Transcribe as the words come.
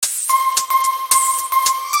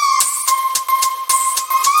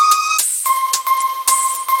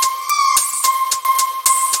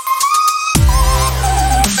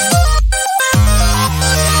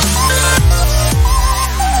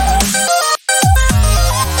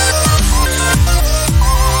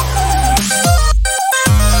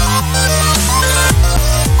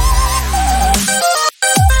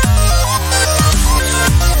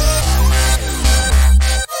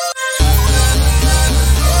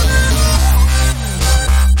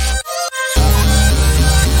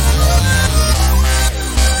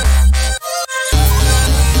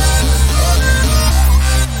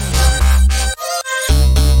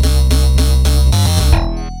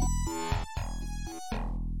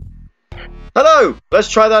Hello, let's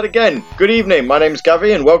try that again. Good evening, my name's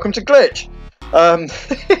Gavi and welcome to Glitch.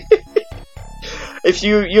 If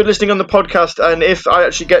you're listening on the podcast, and if I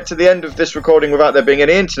actually get to the end of this recording without there being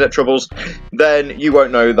any internet troubles, then you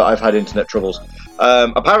won't know that I've had internet troubles.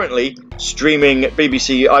 Apparently, streaming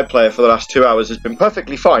BBC iPlayer for the last 2 hours has been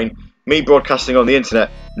perfectly fine. Me broadcasting on the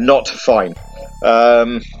internet, not fine.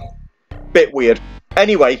 Bit weird.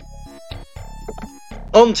 Anyway,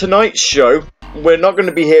 on tonight's show, we're not going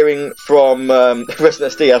to be hearing from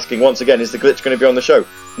Resident SD asking once again, is the glitch going to be on the show?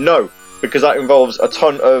 No, because that involves a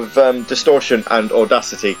ton of distortion and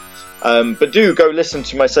audacity. But do go listen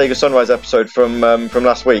to my Sega Sunrise episode from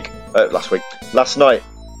last night,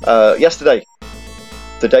 yesterday,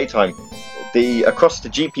 the daytime, the Across the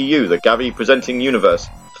GPU, the Gavi Presenting Universe.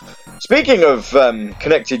 Speaking of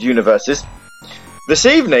connected universes, this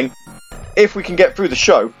evening, if we can get through the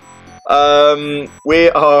show, we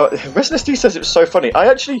are. Resident SD says it was so funny.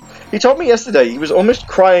 He told me yesterday he was almost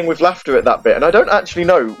crying with laughter at that bit, and I don't actually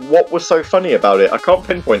know what was so funny about it. I can't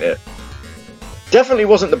pinpoint it. Definitely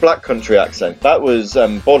wasn't the Black Country accent. That was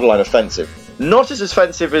borderline offensive. Not as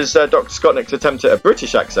offensive as Dr. Scottnick's attempt at a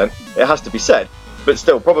British accent, it has to be said, but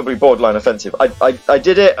still probably borderline offensive. I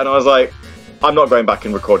did it, and I was like, I'm not going back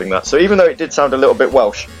and recording that. So even though it did sound a little bit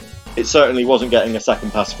Welsh, it certainly wasn't getting a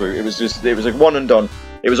second pass through. It was a one and done.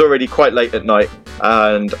 It was already quite late at night,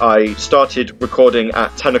 and I started recording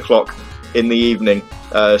at 10 o'clock in the evening,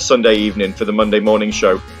 Sunday evening, for the Monday morning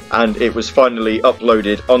show, and it was finally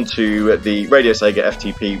uploaded onto the Radio Sega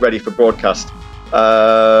FTP, ready for broadcast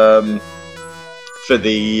for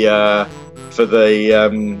the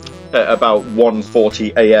about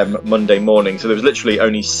 1:40 a.m. Monday morning. So there was literally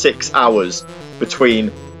only 6 hours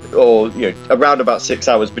between, around about 6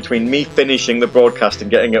 hours between me finishing the broadcast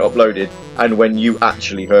and getting it uploaded and when you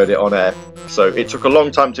actually heard it on air. So it took a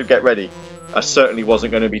long time to get ready. I certainly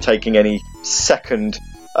wasn't going to be taking any second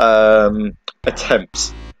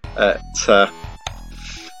attempts at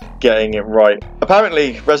getting it right.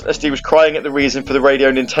 Apparently, Resident SD was crying at the reason for the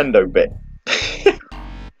Radio Nintendo bit.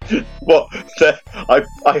 What? I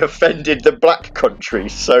offended the Black Country,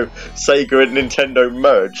 so Sega and Nintendo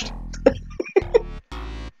merged.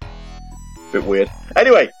 Bit weird.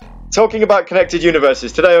 Anyway, talking about connected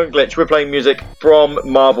universes, today on Glitch we're playing music from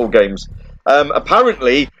Marvel games.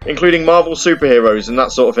 Apparently, including Marvel superheroes and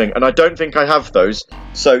that sort of thing, and I don't think I have those.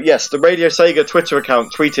 So yes, the Radio Sega Twitter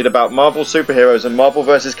account tweeted about Marvel superheroes and Marvel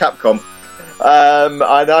vs. Capcom. And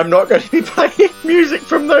I'm not going to be playing music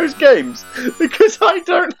from those games because I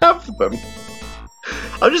don't have them.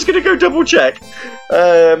 I'm just going to go double check.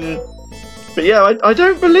 But yeah, I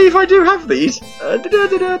don't believe I do have these. No,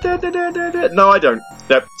 I don't.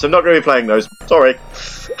 Nope, so I'm not going to be playing those. Sorry.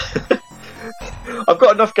 I've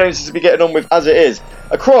got enough games to be getting on with as it is.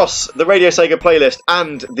 Across the Radio Sega playlist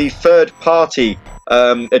and the third-party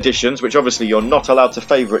editions, which obviously you're not allowed to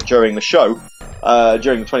favourite during the show,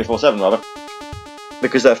 during the 24/7 rather,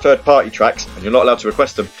 because they're third-party tracks and you're not allowed to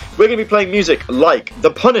request them, we're going to be playing music like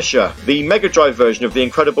The Punisher, the Mega Drive version of The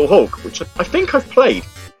Incredible Hulk, which I think I've played.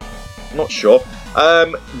 Not sure.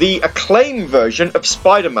 The Acclaim version of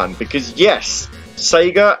Spider-Man, because yes,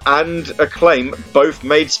 Sega and Acclaim both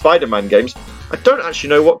made Spider-Man games. I don't actually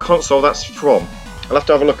know what console that's from. I'll have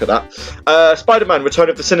to have a look at that. Spider-Man Return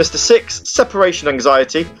of the Sinister Six, Separation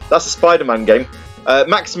Anxiety, that's a Spider-Man game.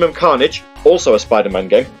 Maximum Carnage, also a Spider-Man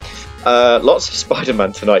game. Lots of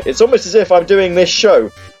Spider-Man tonight. It's almost as if I'm doing this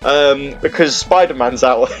show because Spider-Man's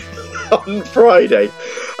out on Friday.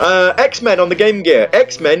 X-Men on the Game Gear.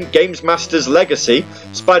 X-Men Games Master's Legacy.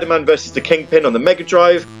 Spider-Man vs. the Kingpin on the Mega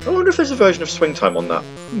Drive. I wonder if there's a version of Swingtime on that.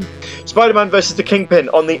 Spider-Man vs. the Kingpin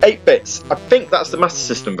on the 8-bits. I think that's the Master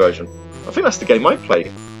System version. I think that's the game I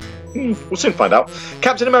played. We'll soon find out.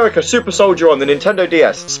 Captain America Super Soldier on the Nintendo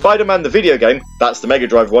DS. Spider-Man the video game. That's the Mega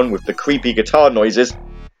Drive one with the creepy guitar noises.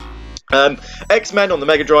 X-Men on the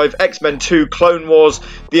Mega Drive, X-Men 2 Clone Wars,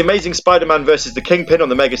 The Amazing Spider-Man vs. the Kingpin on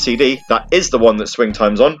the Mega CD. That is the one that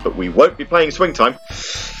Swingtime's on, but we won't be playing Swingtime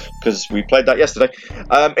because we played that yesterday.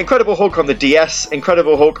 Incredible Hulk on the DS,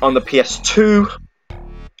 Incredible Hulk on the PS2.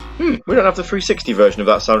 We don't have the 360 version of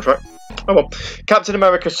that soundtrack. Oh well. Captain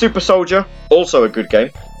America Super Soldier, also a good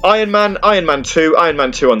game. Iron Man 2, Iron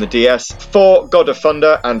Man 2 on the DS, 4 God of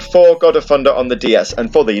Thunder, and 4 God of Thunder on the DS.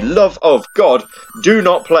 And for the love of God, do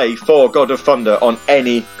not play 4 God of Thunder on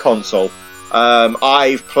any console.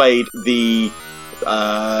 I've played the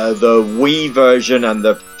Wii version and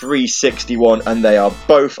the 360 one, and they are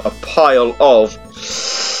both a pile of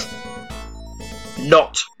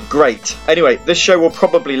not great. Anyway, this show will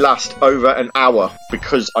probably last over an hour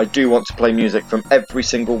because I do want to play music from every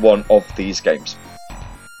single one of these games.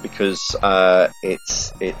 because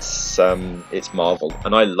it's Marvel,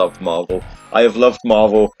 and I love Marvel. I have loved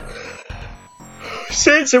Marvel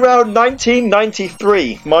since around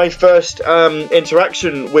 1993. My first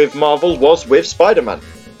interaction with Marvel was with Spider-Man.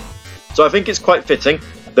 So I think it's quite fitting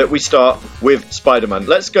that we start with Spider-Man.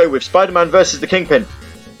 Let's go with Spider-Man versus the Kingpin.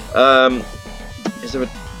 There's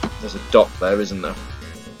a dot there, isn't there?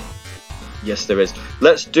 Yes, there is.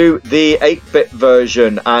 Let's do the 8-bit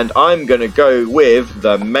version, and I'm going to go with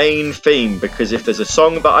the main theme, because if there's a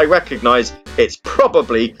song that I recognise, it's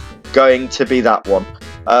probably going to be that one.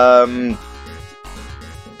 I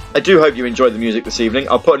do hope you enjoyed the music this evening.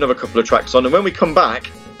 I'll put another couple of tracks on, and when we come back,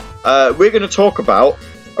 we're going to talk about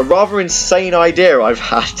a rather insane idea I've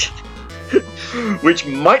had, which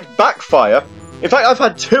might backfire. In fact, I've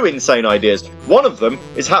had two insane ideas. One of them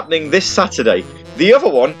is happening this Saturday. The other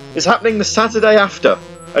one is happening the Saturday after.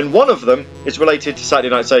 And one of them is related to Saturday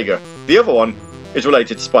Night Sega. The other one is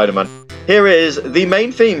related to Spider-Man. Here is the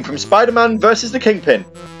main theme from Spider-Man vs. the Kingpin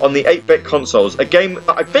on the 8-bit consoles. A game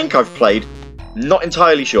that I think I've played, not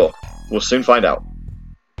entirely sure. We'll soon find out.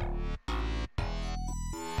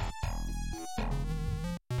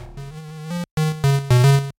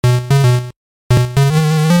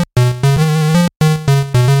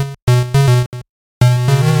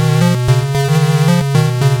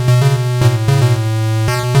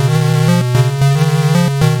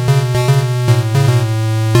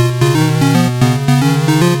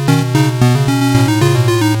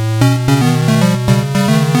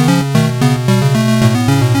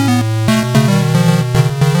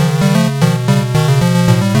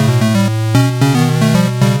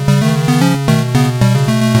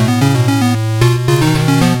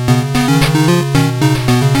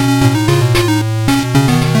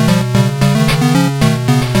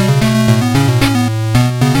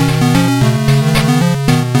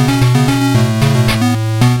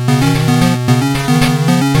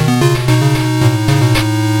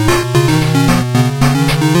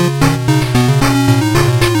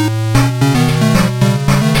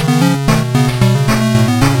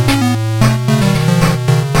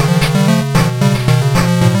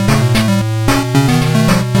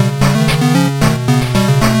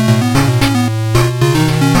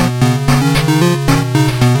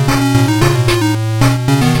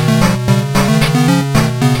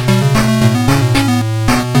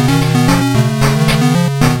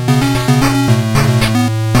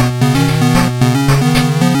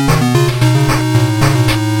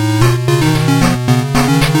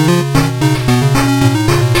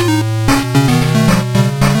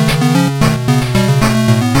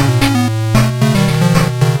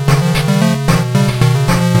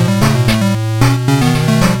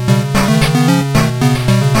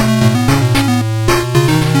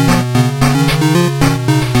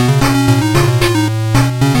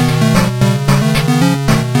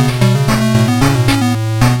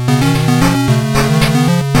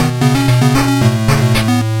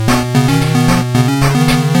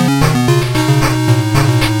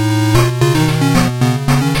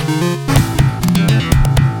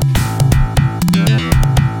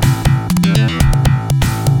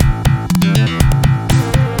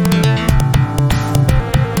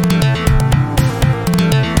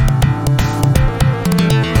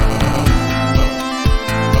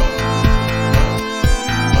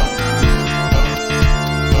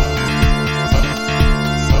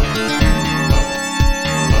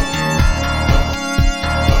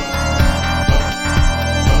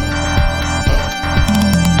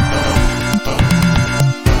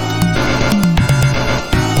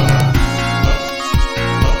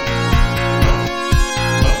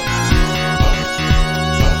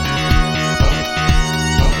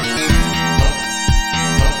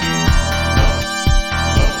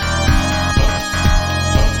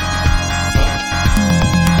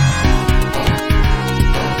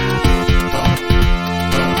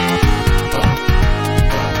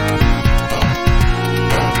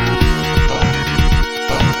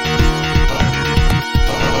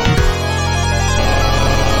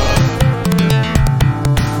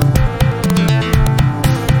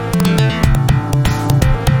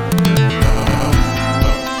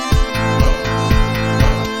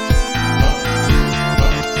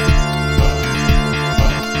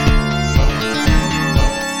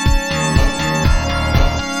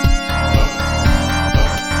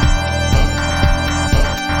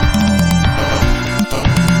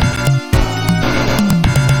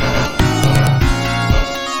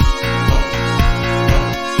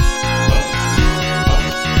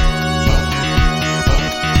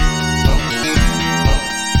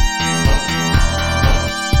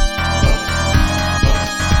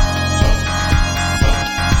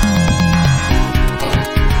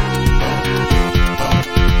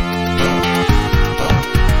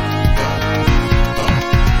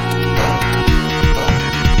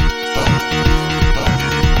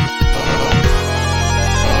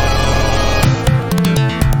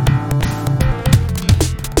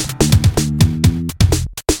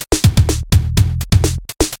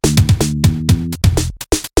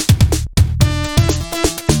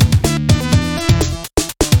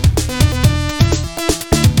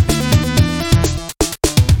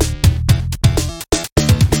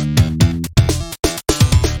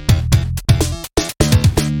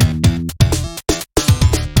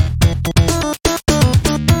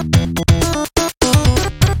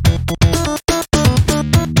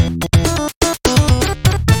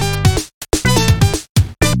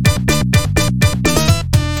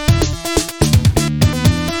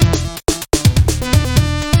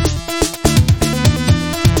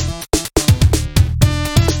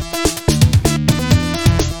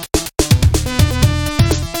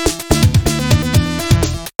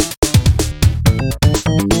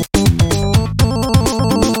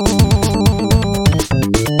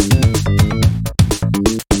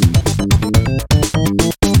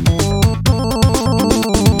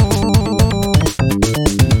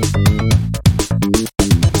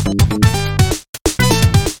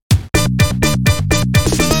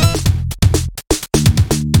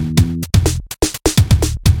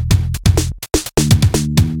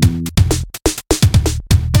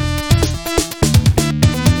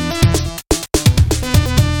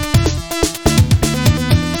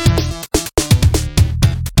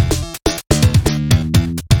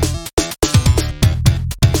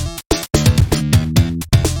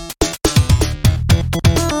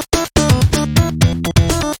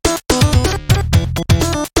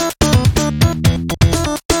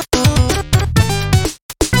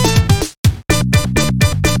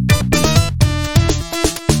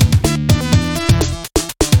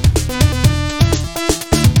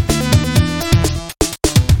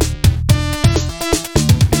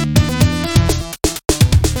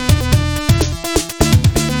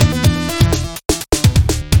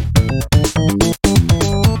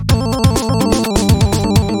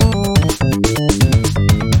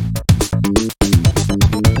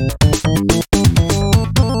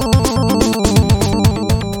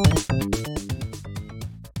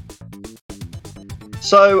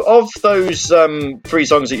 So, of those 3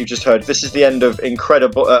 songs that you've just heard, this is the end of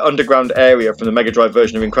Incredible Underground Area from the Mega Drive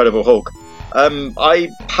version of Incredible Hulk. I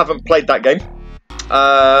haven't played that game.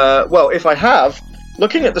 Well, if I have,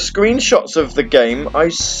 looking at the screenshots of the game, I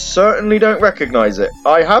certainly don't recognise it.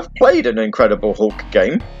 I have played an Incredible Hulk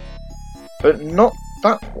game, but not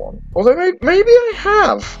that one. Although maybe I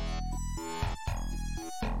have.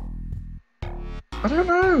 I don't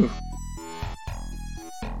know.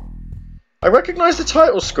 I recognise the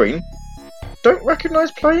title screen, don't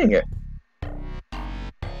recognise playing it.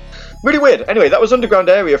 Really weird. Anyway, that was Underground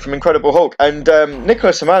Area from Incredible Hulk, and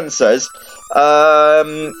Nicholas Hamann says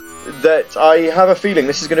that I have a feeling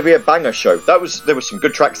this is going to be a banger show. There was some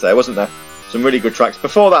good tracks there, wasn't there? Some really good tracks.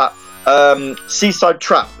 Before that, Seaside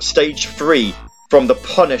Trap, Stage 3 from The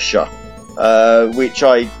Punisher, which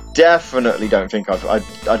I definitely don't think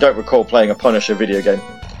I don't recall playing a Punisher video game.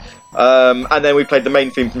 And then we played the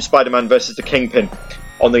main theme from Spider-Man vs. the Kingpin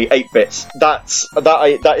on the 8-bits. That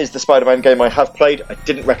is the Spider-Man game I have played. I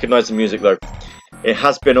didn't recognise the music though. It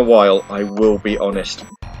has been a while, I will be honest.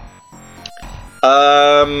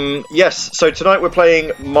 Yes, so tonight we're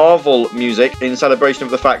playing Marvel music in celebration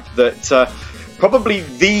of the fact that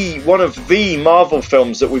probably one of the Marvel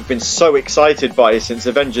films that we've been so excited by since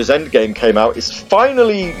Avengers Endgame came out is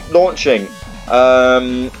finally launching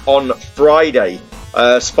on Friday.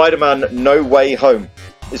 Spider-Man No Way Home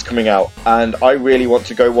is coming out, and I really want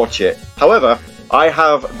to go watch it. However, I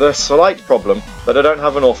have the slight problem that I don't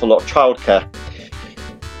have an awful lot of childcare.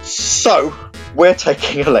 So, we're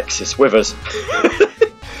taking Alexis with us.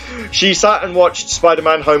 She sat and watched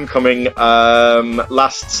Spider-Man Homecoming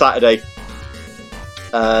last Saturday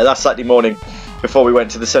morning before we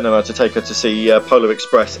went to the cinema to take her to see Polar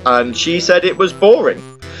Express, and she said it was boring.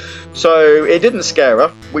 So it didn't scare her,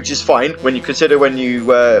 which is fine when you consider when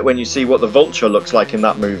you see what the Vulture looks like in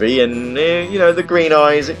that movie, and you know, the green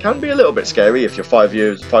eyes. It can be a little bit scary if you're 5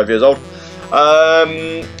 years old.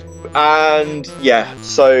 And yeah,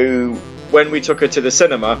 so when we took her to the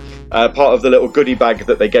cinema, part of the little goodie bag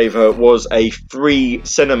that they gave her was a free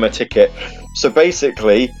cinema ticket. So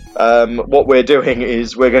basically, what we're doing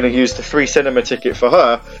is we're going to use the free cinema ticket for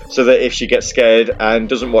her, so that if she gets scared and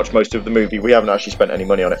doesn't watch most of the movie, we haven't actually spent any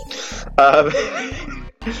money on it.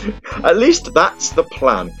 At least that's the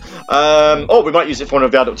plan. Or we might use it for one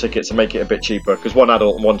of the adult tickets and make it a bit cheaper, because 1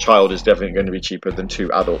 adult and 1 child is definitely going to be cheaper than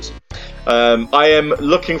 2 adults. I am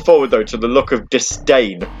looking forward, though, to the look of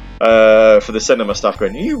disdain for the cinema staff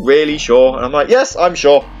going, "Are you really sure?" And I'm like, yes, I'm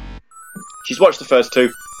sure. She's watched the first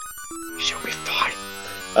 2. She'll be fine.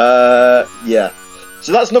 Yeah.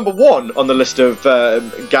 So that's number 1 on the list of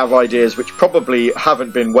Gav ideas, which probably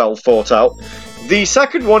haven't been well thought out. The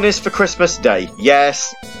second one is for Christmas Day.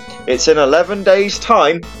 Yes, it's in 11 days'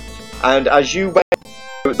 time, and as you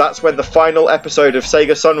know, that's when the final episode of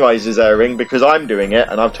Sega Sunrise is airing, because I'm doing it,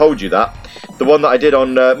 and I've told you that. The one that I did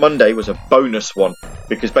on Monday was a bonus one,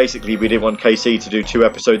 because basically we didn't want KC to do 2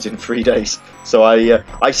 episodes in 3 days. So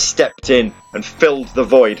I stepped in and filled the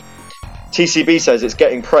void. TCB says it's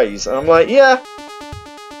getting praise, and I'm like, yeah.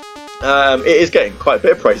 It is getting quite a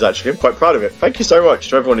bit of praise, actually. I'm quite proud of it. Thank you so much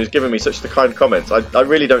to everyone who's given me such the kind comments. I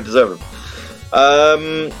really don't deserve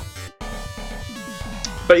them.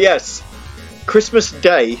 But yes, Christmas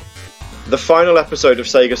Day, the final episode of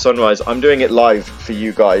Sega Sunrise, I'm doing it live for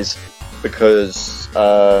you guys because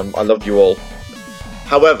I love you all.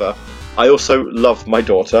 However, I also love my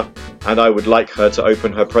daughter, and I would like her to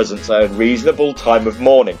open her presents at a reasonable time of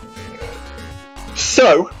morning.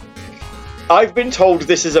 So, I've been told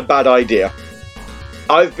this is a bad idea.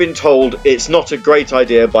 I've been told it's not a great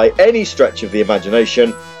idea by any stretch of the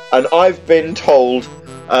imagination, and I've been told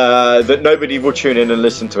that nobody will tune in and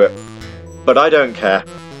listen to it. But I don't care.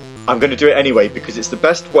 I'm going to do it anyway, because it's the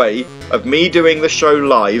best way of me doing the show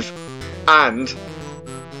live and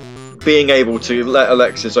being able to let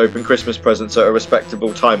Alexis open Christmas presents at a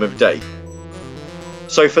respectable time of day.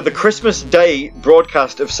 So for the Christmas Day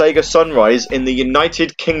broadcast of Sega Sunrise in the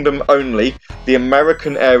United Kingdom only, the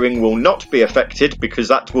American airing will not be affected, because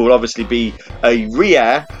that will obviously be a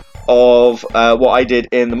re-air of what I did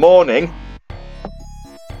in the morning.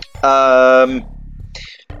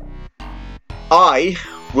 I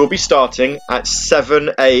will be starting at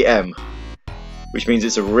 7 AM, which means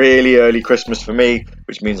it's a really early Christmas for me,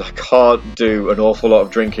 which means I can't do an awful lot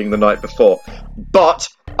of drinking the night before. But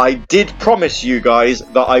I did promise you guys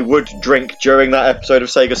that I would drink during that episode of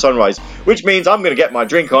Sega Sunrise, which means I'm going to get my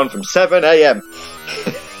drink on from 7 AM.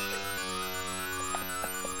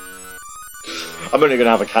 I'm only going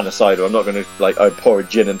to have a can of cider. I'm not going to pour a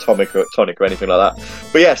gin and tonic or anything like that.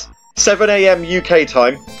 But yes, 7 AM UK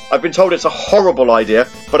time. I've been told it's a horrible idea,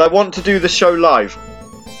 but I want to do the show live.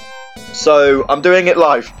 So I'm doing it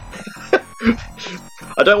live.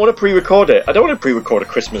 I don't want to pre-record it. I don't want to pre-record a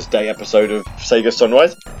Christmas Day episode of Sega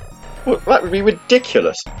Sunrise. That would be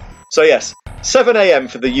ridiculous. So yes, 7 a.m.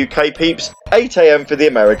 for the UK peeps, 8 a.m. for the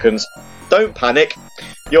Americans. Don't panic.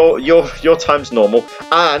 Your time's normal,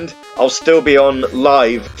 and I'll still be on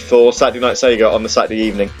live for Saturday Night Sega on the Saturday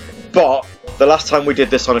evening. But the last time we did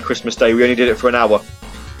this on a Christmas Day, we only did it for an hour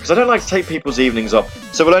because I don't like to take people's evenings up.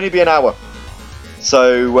 So we'll only be an hour.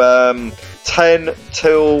 So 10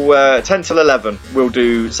 till 11 we'll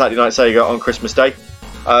do Saturday Night Sega on Christmas Day.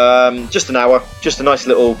 Just an hour, just a nice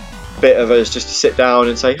little bit of us just to sit down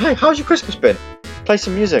and say, hey, how's your Christmas been? Play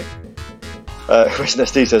some music. Resident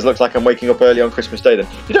SD says, looks like I'm waking up early on Christmas Day then.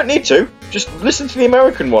 You don't need to, just listen to the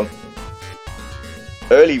American one.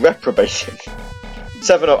 Early reprobating.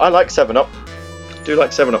 7-Up, I like 7-Up. Do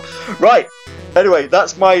like 7-Up. Right, anyway,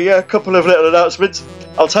 that's my couple of little announcements.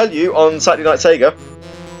 I'll tell you on Saturday Night Sega,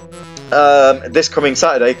 this coming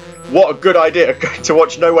Saturday, what a good idea to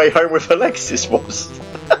watch No Way Home with Alexis was.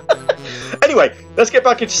 Anyway, let's get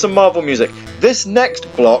back into some Marvel music. This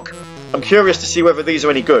next block, I'm curious to see whether these are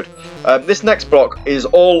any good. This next block is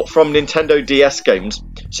all from Nintendo DS games,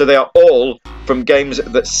 so they are all from games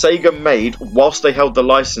that Sega made whilst they held the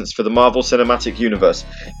license for the Marvel Cinematic Universe.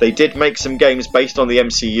 They did make some games based on the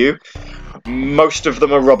MCU. Most of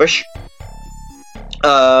them are rubbish.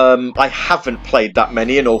 I haven't played that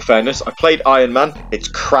many, in all fairness. I played Iron Man, it's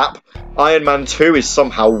crap. Iron Man 2 is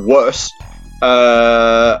somehow worse.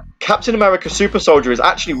 Captain America Super Soldier is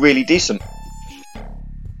actually really decent.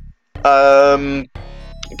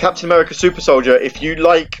 Captain America Super Soldier, if you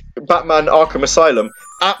like Batman Arkham Asylum,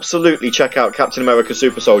 absolutely check out Captain America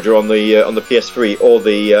Super Soldier on the PS3 or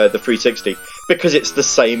the 360, because it's the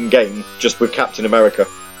same game, just with Captain America.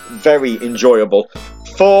 Very enjoyable.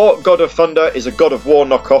 4 God of Thunder is a God of War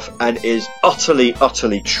knockoff and is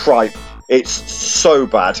utterly tripe. It's so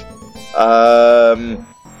bad.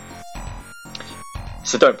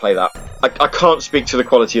 So don't play that. I can't speak to the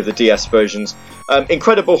quality of the DS versions.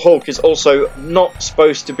 Incredible Hulk is also not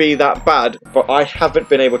supposed to be that bad, but I haven't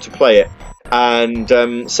been able to play it, and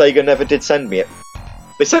Sega never did send me it.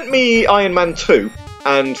 They sent me Iron Man 2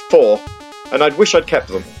 and 4, and I'd wish I'd kept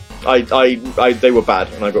them. They were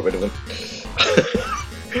bad, and I got rid of them.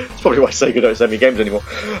 That's probably why Sega don't send me games anymore.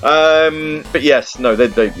 But yes, no, they're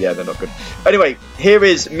not good. Anyway, here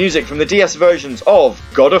is music from the DS versions of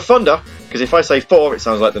God of Thunder, because if I say 4, it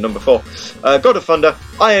sounds like the number 4. God of Thunder,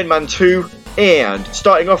 Iron Man 2, and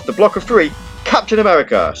starting off the block of 3, Captain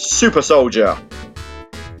America Super Soldier.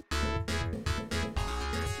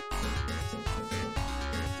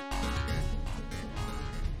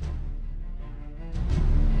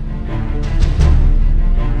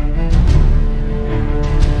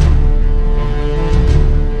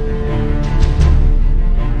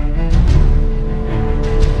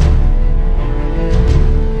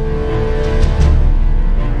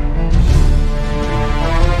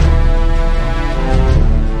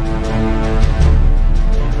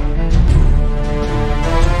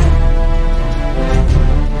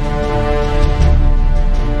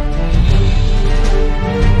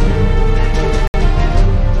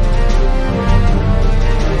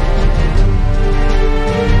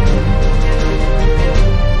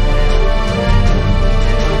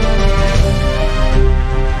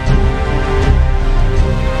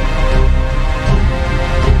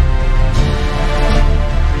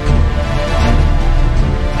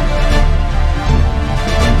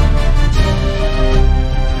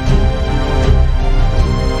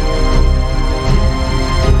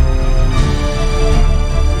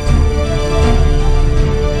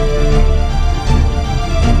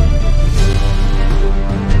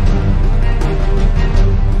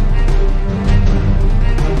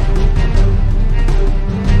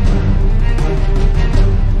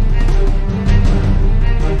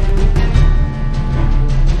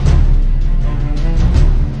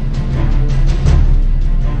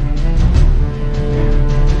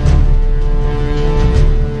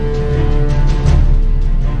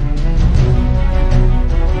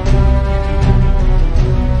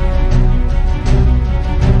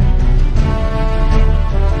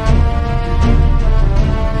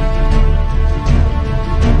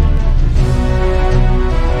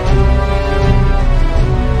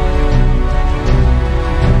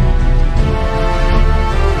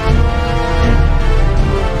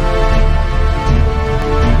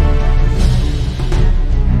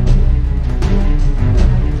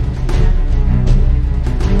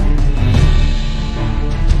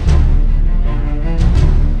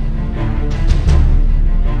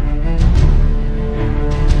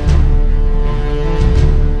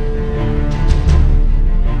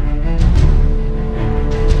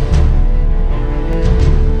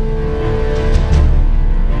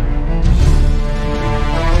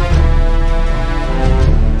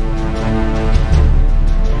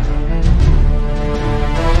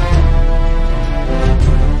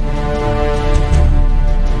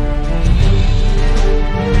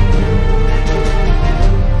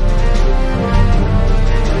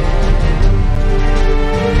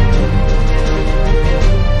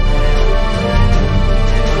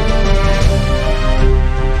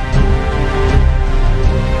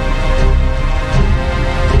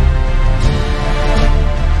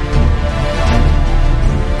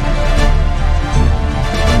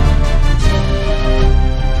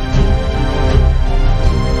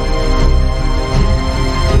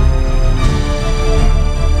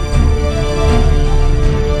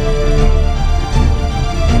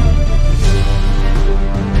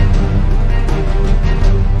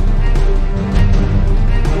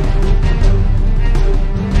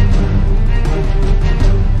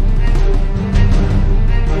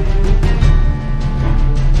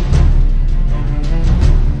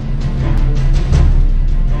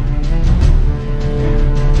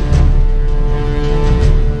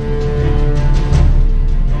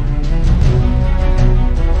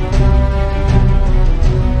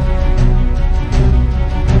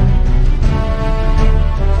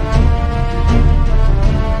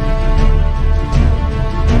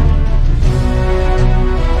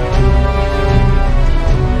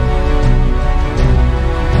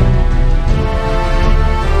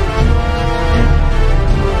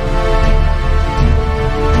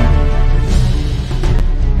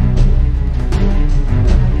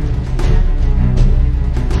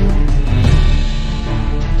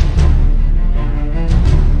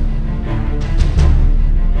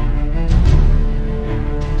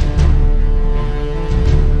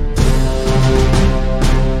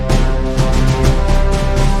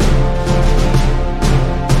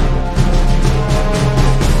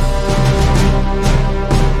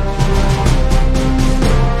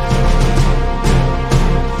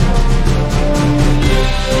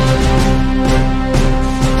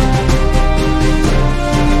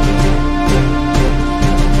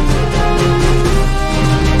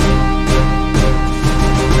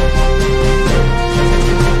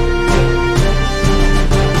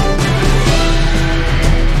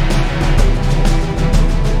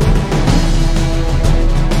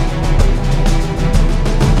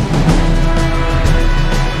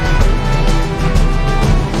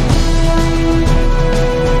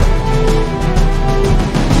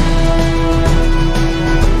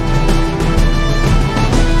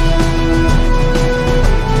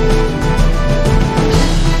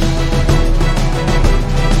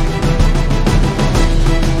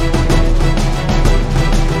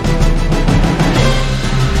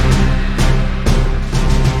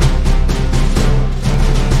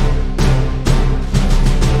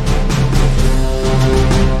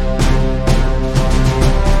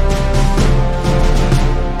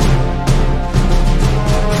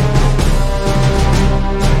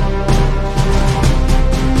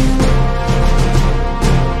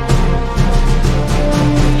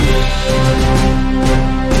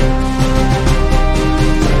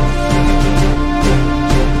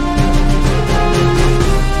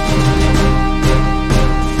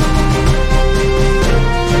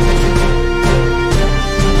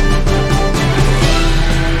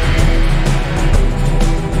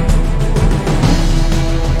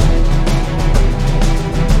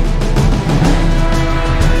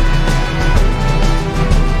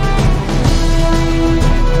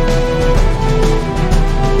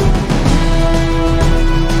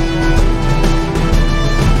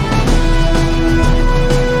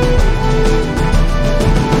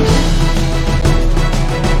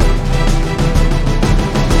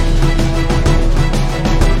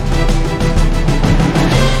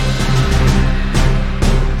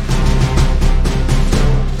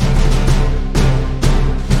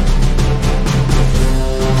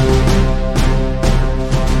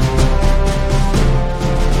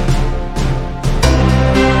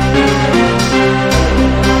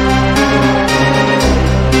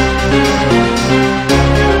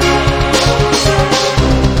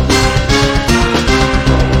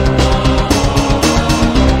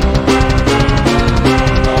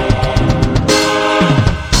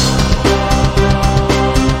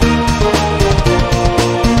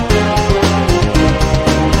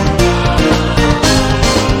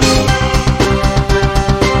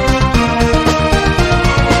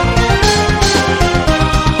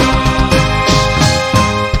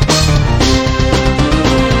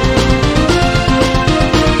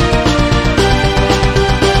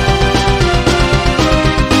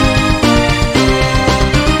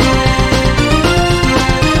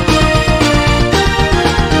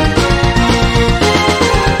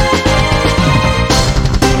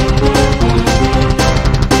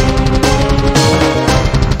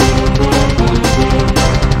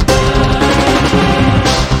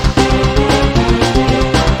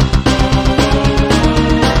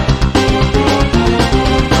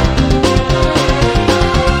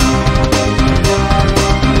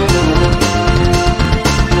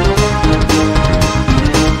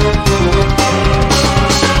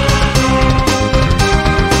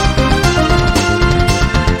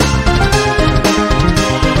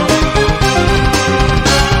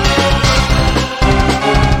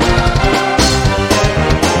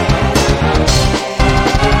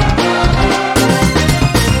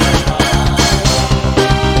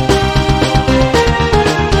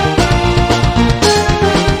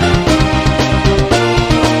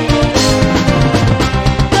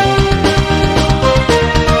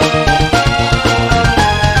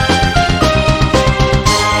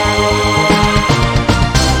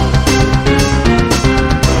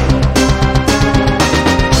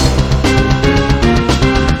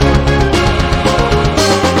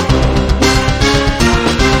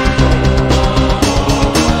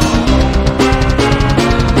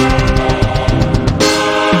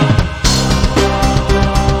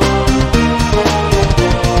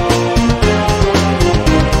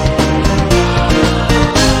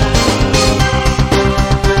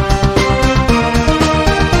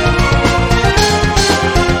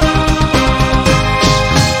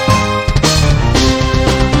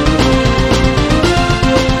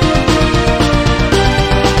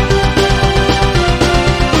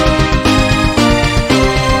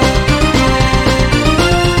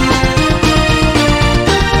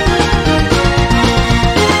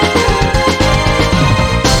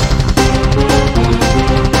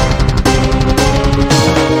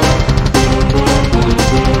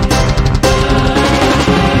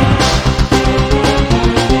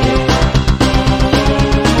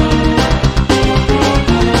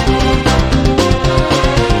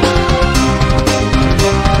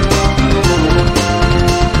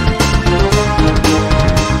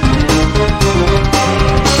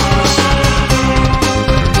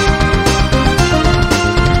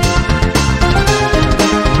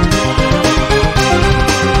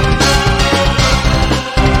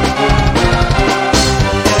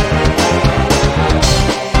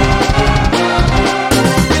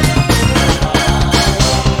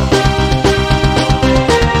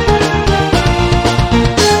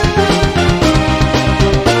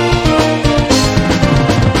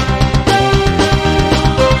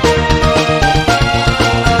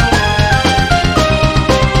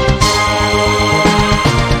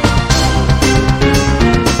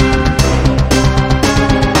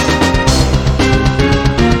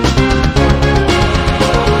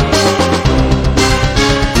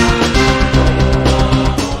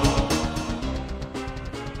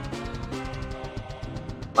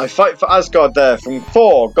 I Fight for Asgard there from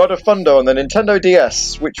 4, God of Thunder on the Nintendo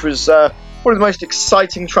DS, which was probably the most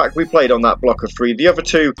exciting track we played on that block of 3. The other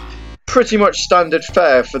 2, pretty much standard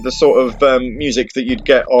fare for the sort of music that you'd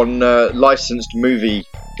get on licensed movie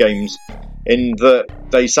games, in that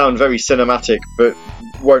they sound very cinematic but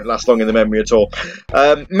won't last long in the memory at all.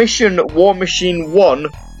 Mission War Machine 1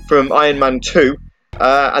 from Iron Man 2,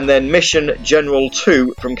 and then Mission General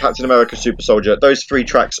 2 from Captain America Super Soldier. Those 3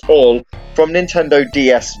 tracks all from Nintendo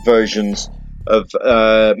DS versions of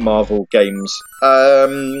Marvel games.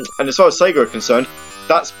 And as far as Sega are concerned,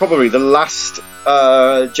 that's probably the last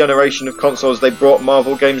generation of consoles they brought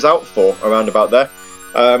Marvel games out for, around about there.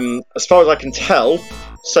 As far as I can tell,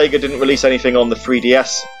 Sega didn't release anything on the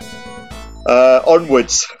 3DS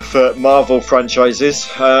onwards for Marvel franchises.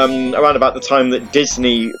 Around about the time that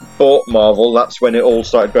Disney bought Marvel, that's when it all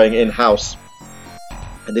started going in-house,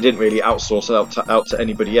 and they didn't really outsource it out to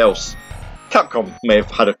anybody else. Capcom may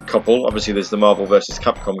have had a couple. Obviously there's the Marvel vs.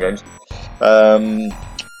 Capcom games.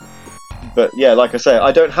 But yeah, like I say,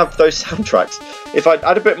 I don't have those soundtracks. If I'd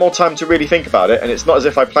had a bit more time to really think about it, and it's not as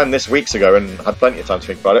if I planned this weeks ago and had plenty of time to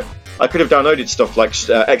think about it, I could have downloaded stuff like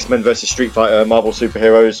X-Men vs. Street Fighter, Marvel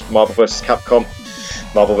Superheroes, Marvel vs. Capcom,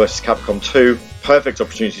 Marvel vs. Capcom 2. Perfect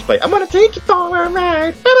opportunity to play. I'm gonna take you for a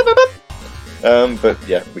ride. But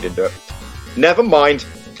yeah, we didn't do it. Never mind.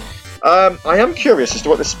 I am curious as to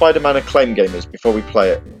what this Spider-Man Acclaim game is before we play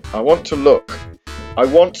it. I want to look. I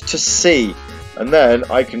want to see. And then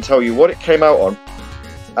I can tell you what it came out on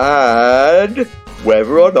and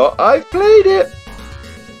whether or not I've played it.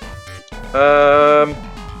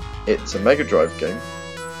 It's a Mega Drive game.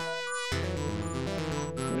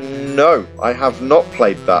 No, I have not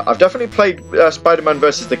played that. I've definitely played Spider-Man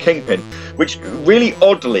vs. the Kingpin, which really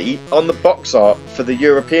oddly, on the box art for the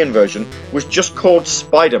European version, was just called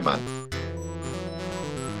Spider-Man.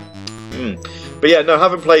 But yeah, no,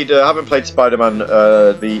 haven't played Spider-Man,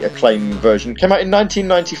 the Acclaim version. Came out in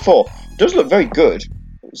 1994. It does look very good.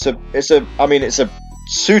 It's a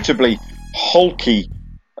suitably hulky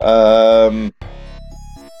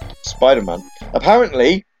Spider-Man.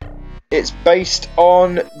 Apparently, it's based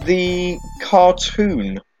on the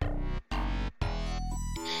cartoon.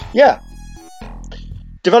 Yeah.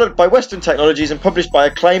 Developed by Western Technologies and published by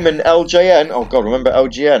Acclaim and LJN. Oh god, remember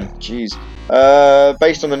LJN? Jeez.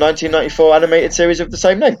 Based on the 1994 animated series of the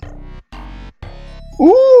same name.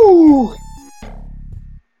 Ooh!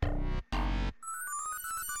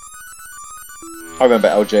 I remember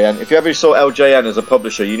LJN. If you ever saw LJN as a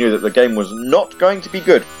publisher, you knew that the game was not going to be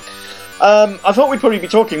good. I thought we'd probably be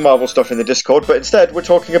talking Marvel stuff in the Discord, but instead we're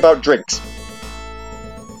talking about drinks.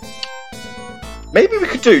 Maybe we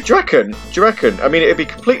could do you reckon? I mean, it'd be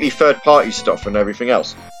completely third-party stuff and everything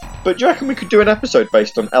else. But do you reckon we could do an episode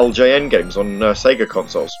based on LJN games on Sega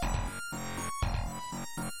consoles?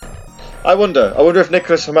 I wonder if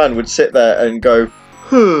Nicholas Hamann would sit there and go,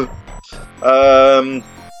 I'm going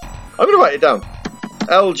to write it down.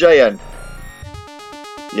 LJN.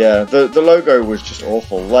 Yeah, the logo was just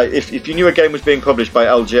awful. Like, if you knew a game was being published by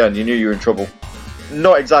LJN, you knew you were in trouble.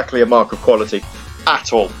 Not exactly a mark of quality.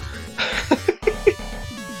 At all.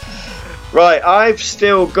 Right, I've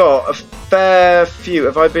still got a fair few.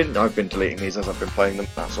 I've been deleting these as I've been playing them.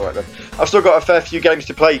 That's alright then. I've still got a fair few games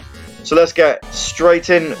to play. So let's get straight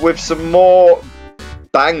in with some more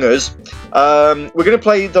bangers. We're going to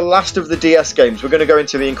play the last of the DS games. We're going to go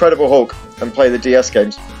into the Incredible Hulk and play the DS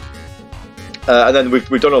games. And then we've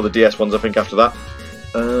done all the DS ones, I think, after that.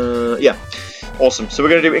 Yeah. Awesome. So we're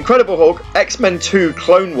going to do Incredible Hulk, X-Men 2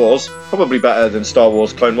 Clone Wars, probably better than Star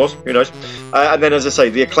Wars Clone Wars, who knows. And then, as I say,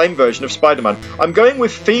 the Acclaim version of Spider-Man. I'm going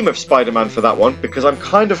with theme of Spider-Man for that one, because I'm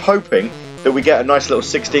kind of hoping that we get a nice little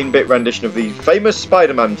 16-bit rendition of the famous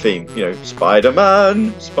Spider-Man theme. You know,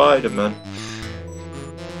 Spider-Man, Spider-Man.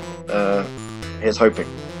 Here's hoping.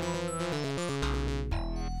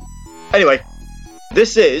 Anyway,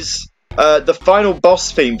 this is the final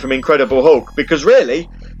boss theme from Incredible Hulk, because really,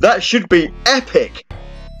 that should be epic.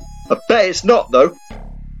 I bet it's not, though.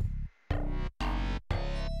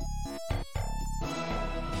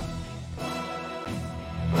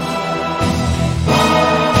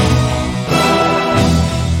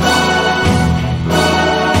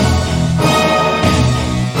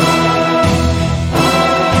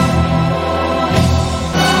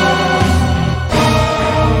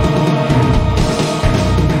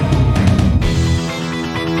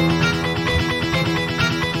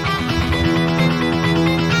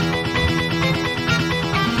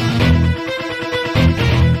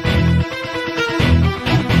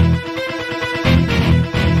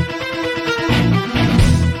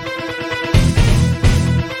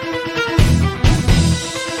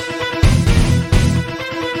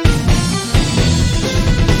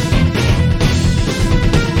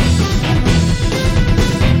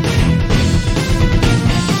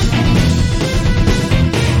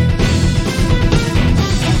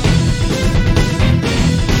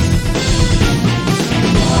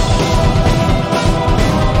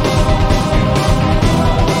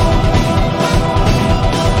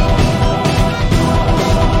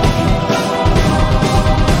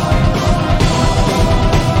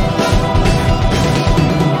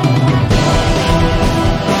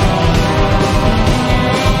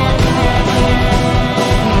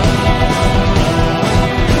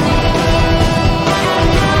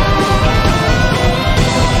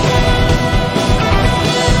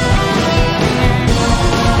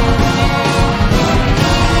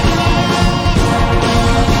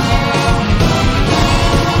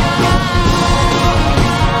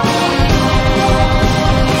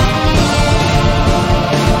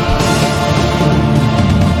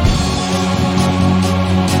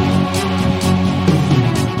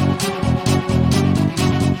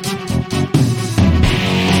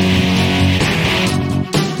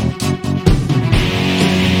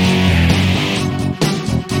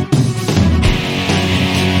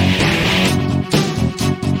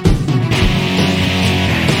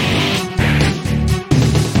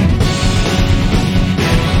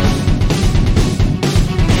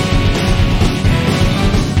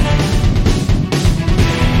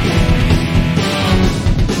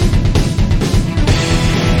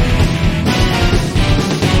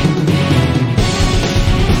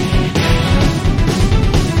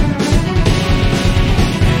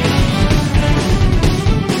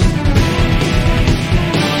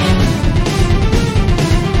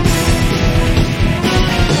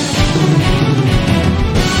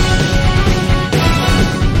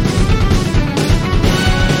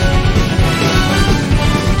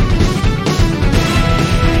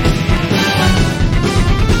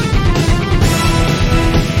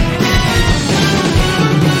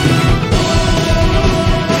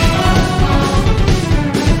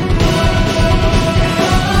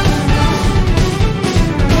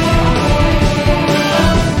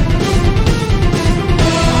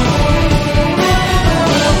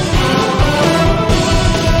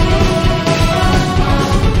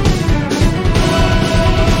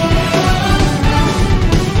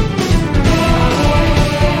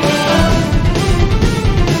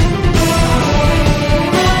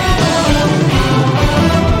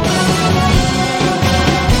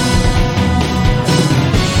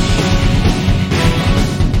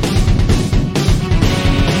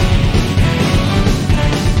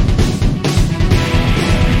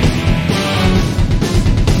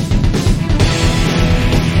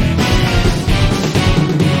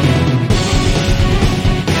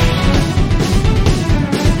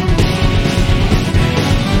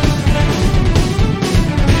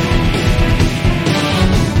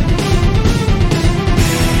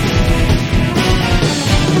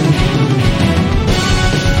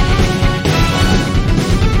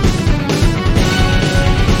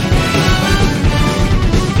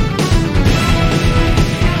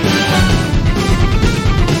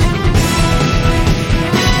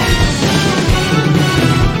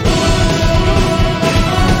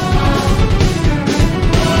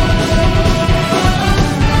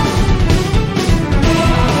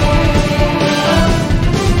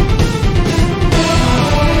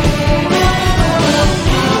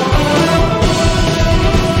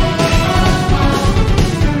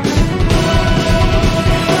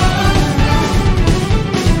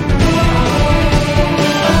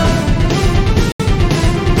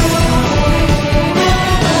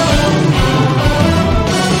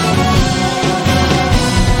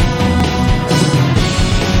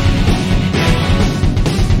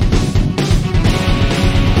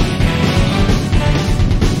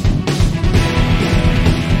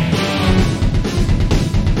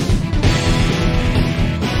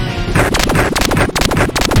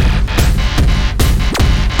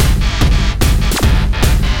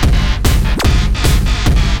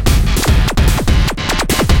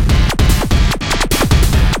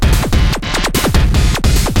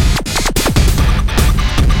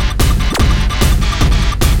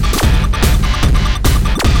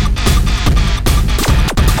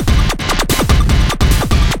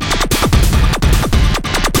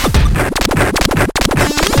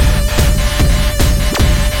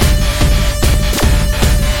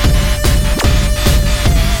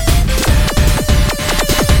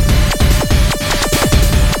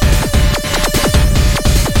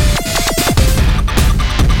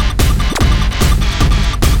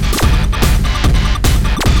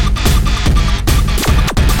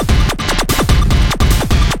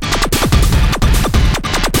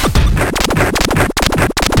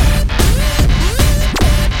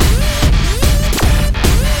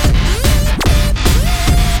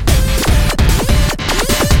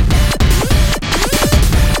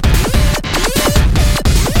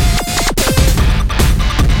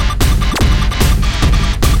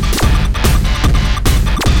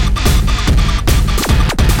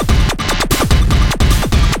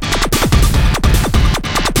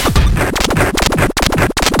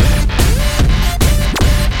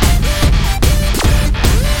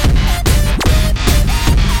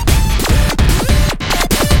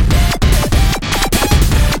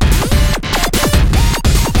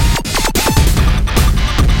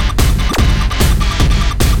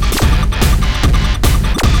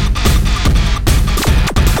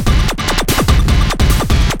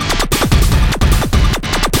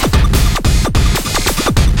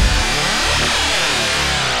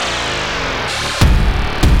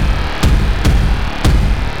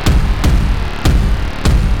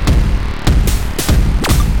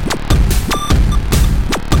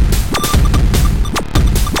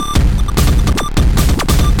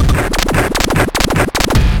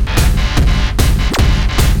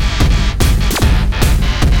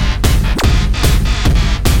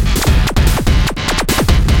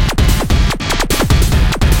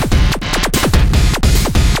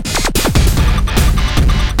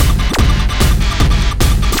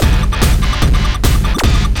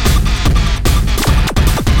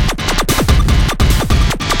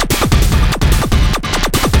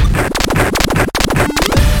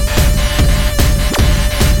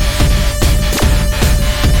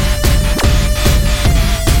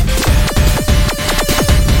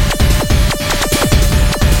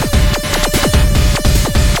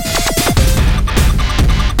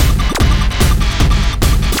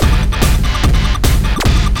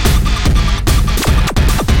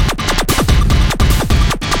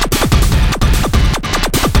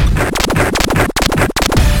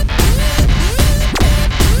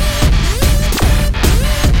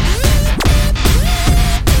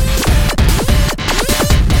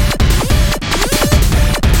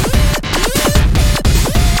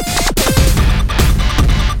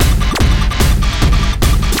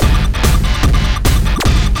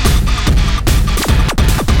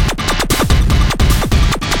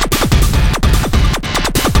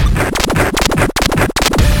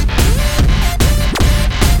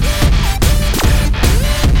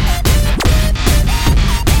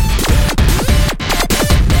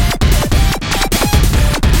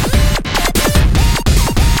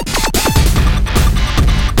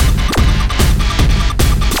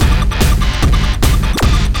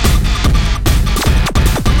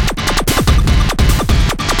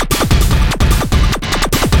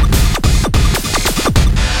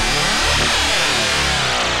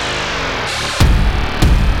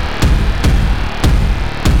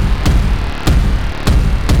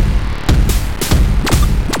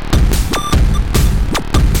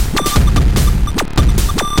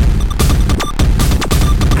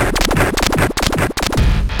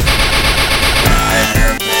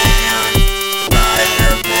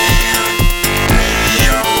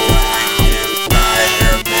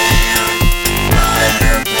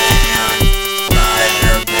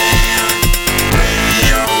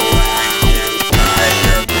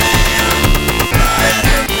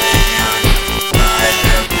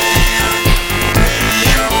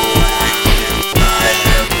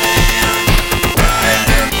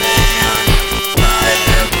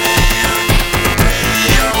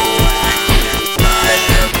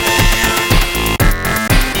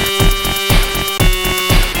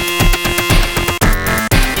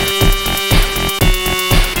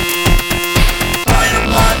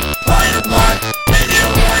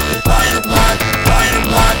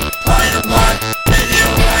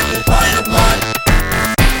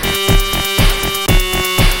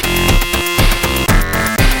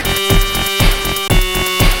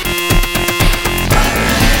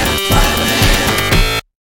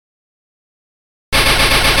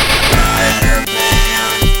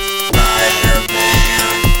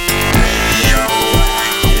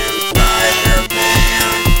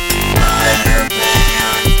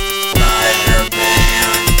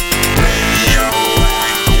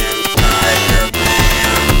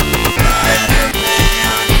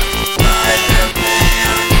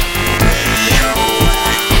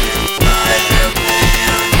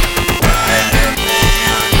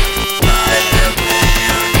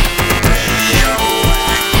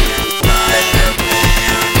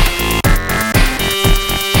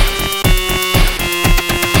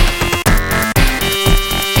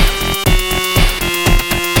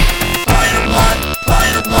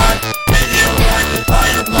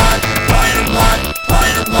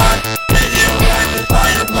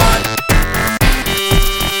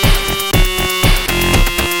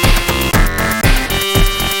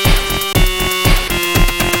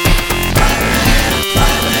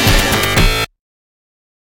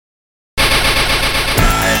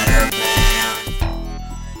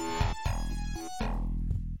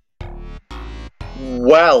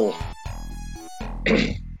 Well,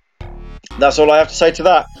 that's all I have to say to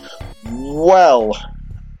that. Well,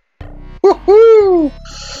 woohoo!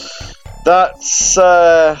 That's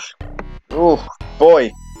oh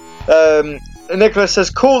boy. Nicholas says,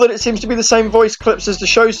 cool that it seems to be the same voice clips as the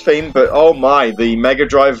show's theme, but oh my, the Mega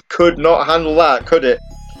Drive could not handle that, could it?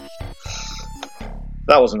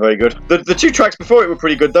 That wasn't very good. The two tracks before it were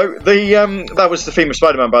pretty good, though. That was the theme of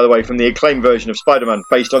Spider-Man, by the way, from the acclaimed version of Spider-Man,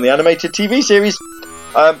 based on the animated TV series.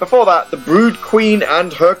 Before that, the Brood Queen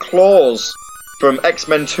and Her Claws from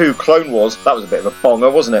X-Men 2 Clone Wars. That was a bit of a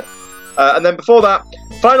bonger, wasn't it? And then before that,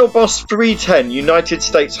 Final Boss 310, United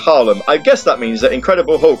States Harlem. I guess that means that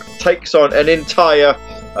Incredible Hulk takes on an entire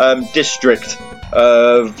district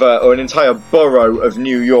or an entire borough of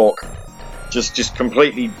New York. Just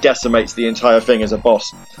completely decimates the entire thing as a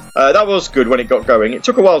boss. That was good when it got going. It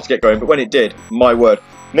took a while to get going, but when it did, my word.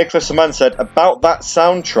 Nicholas Saman said, about that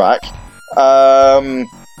soundtrack,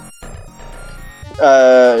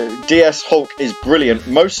 DS Hulk is brilliant,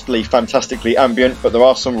 mostly fantastically ambient, but there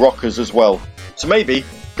are some rockers as well. So maybe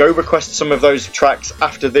go request some of those tracks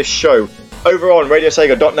after this show over on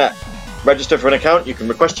radiosega.net. Register for an account, you can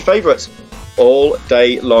request your favourites all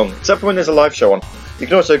day long, except for when there's a live show on. You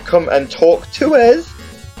can also come and talk to us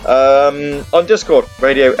on Discord,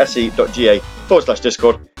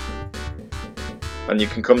 radiose.ga/Discord. And you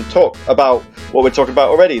can come talk about what we're talking about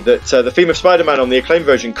already, that the theme of Spider-Man on the acclaimed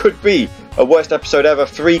version could be a worst episode ever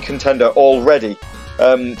 3 contender already.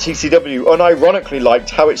 TCW unironically liked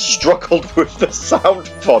how it struggled with the sound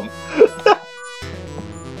font.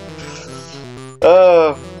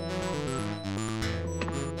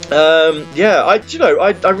 Yeah, I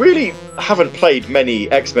really haven't played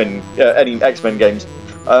many X-Men games,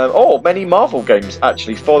 or many Marvel games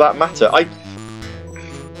actually, for that matter.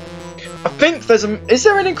 I think is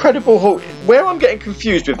there an Incredible Hulk? Where I'm getting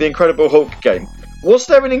confused with the Incredible Hulk game, was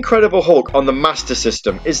there an Incredible Hulk on the Master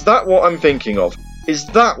System? Is that what I'm thinking of? Is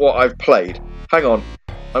that what I've played? Hang on,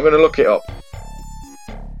 I'm going to look it up.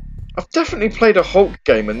 I've definitely played a Hulk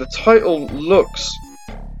game, and the title looks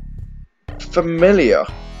familiar.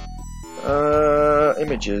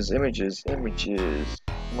 Images.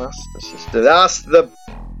 Master System.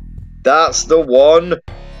 That's the one.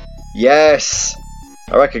 Yes,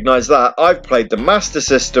 I recognise that. I've played the Master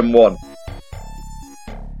System one.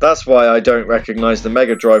 That's why I don't recognise the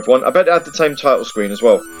Mega Drive one. I bet it had the same title screen as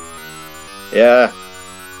well. Yeah.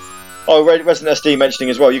 Oh, Resident SD mentioning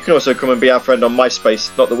as well, you can also come and be our friend on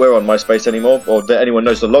MySpace. Not that we're on MySpace anymore, or that anyone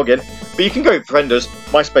knows the login. But you can go friend us,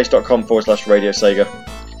 myspace.com/Radio Sega.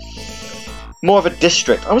 More of a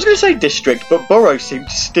district. I was going to say district, but borough seemed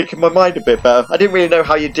to stick in my mind a bit better. I didn't really know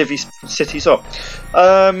how you divvy cities up.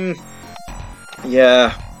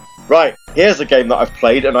 Yeah. Right, here's a game that I've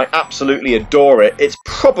played, and I absolutely adore it. It's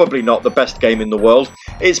probably not the best game in the world.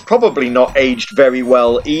 It's probably not aged very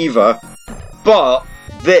well either. But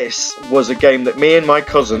this was a game that me and my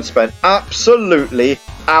cousin spent absolutely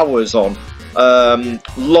hours on.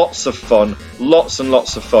 Lots of fun. Lots and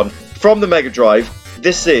lots of fun. From the Mega Drive,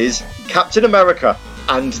 this is Captain America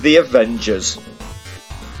and the Avengers.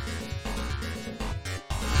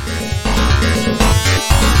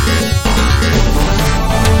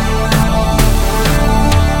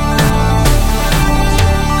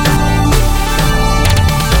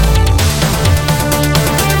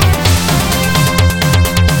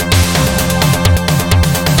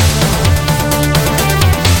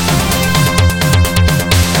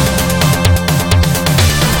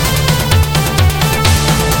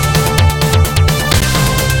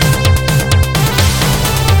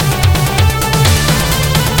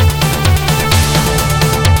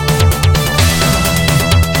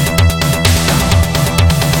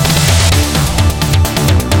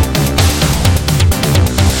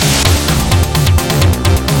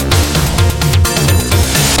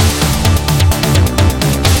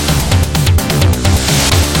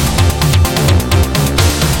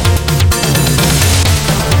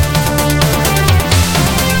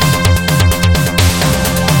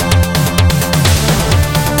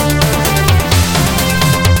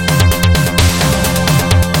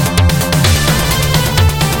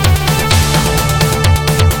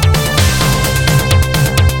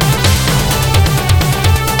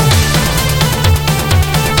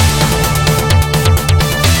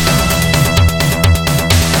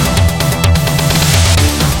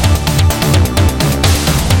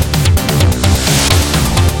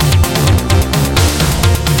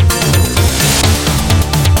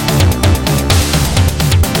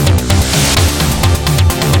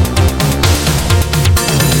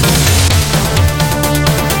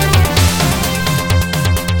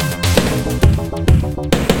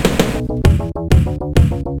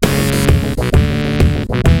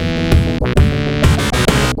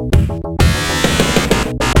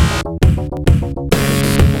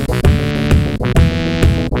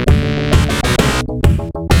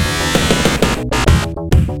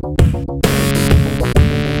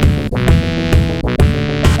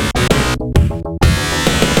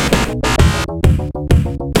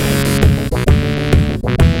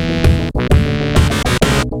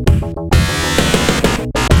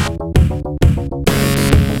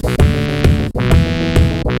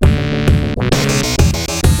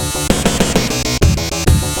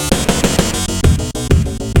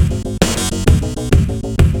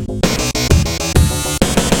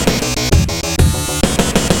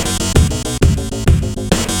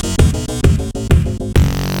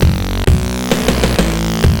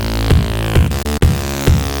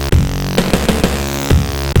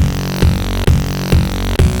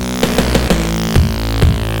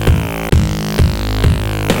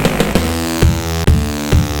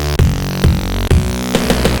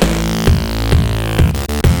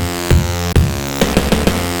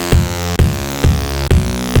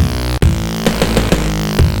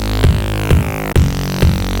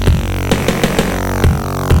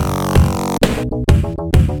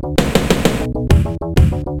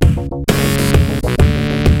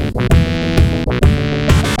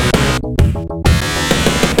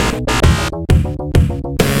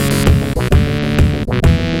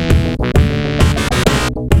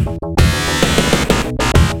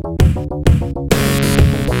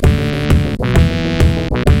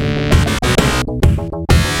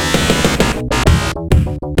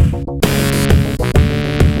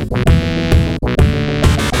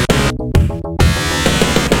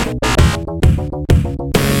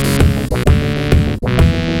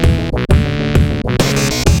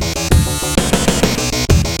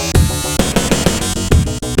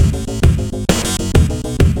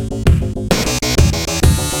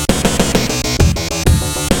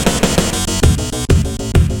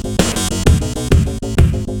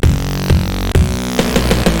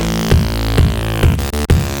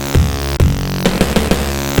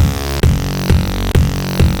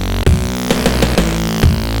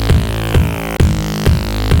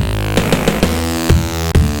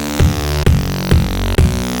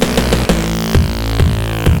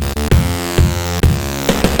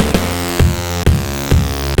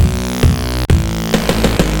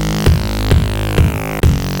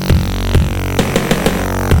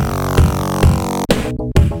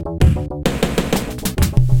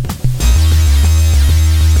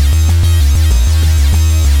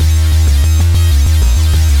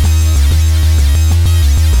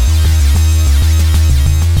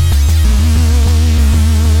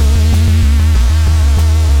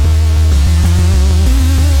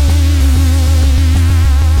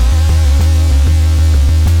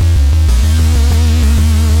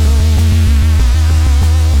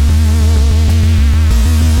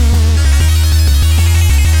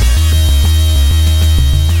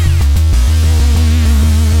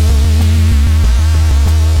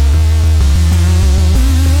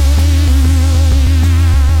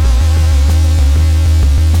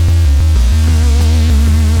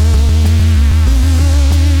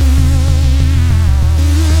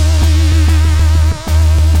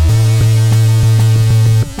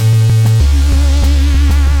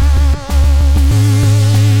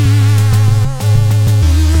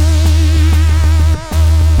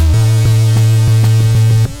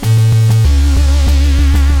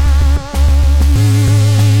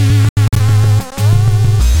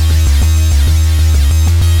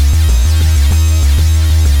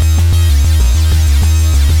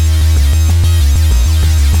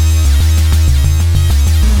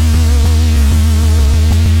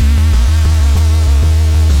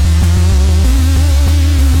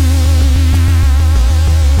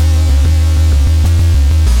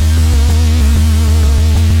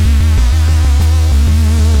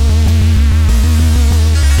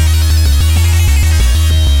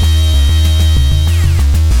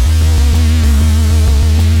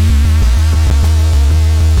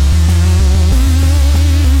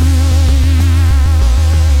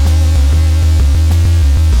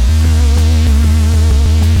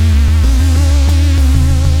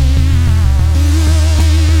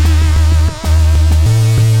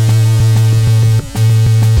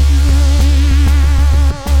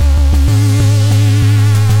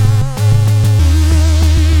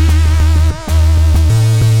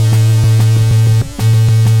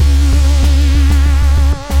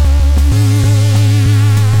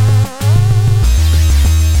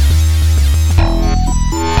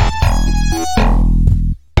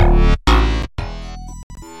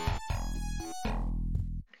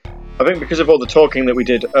 because of all the talking that we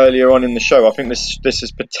did earlier on in the show, I think this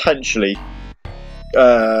is potentially,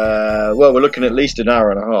 well, we're looking at least an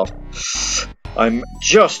hour and a half. I'm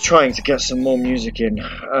just trying to get some more music in.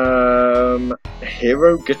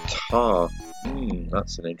 Hero Guitar.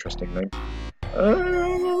 That's an interesting name. I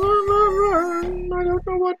don't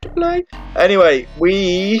know what to play. Anyway,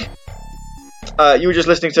 you were just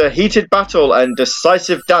listening to Heated Battle and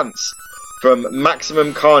Decisive Dance from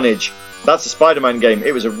Maximum Carnage. That's a Spider-Man game.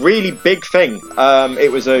 It was a really big thing.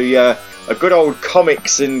 It was a good old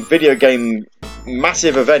comics and video game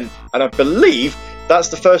massive event, and I believe that's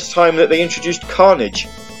the first time that they introduced Carnage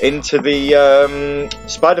into the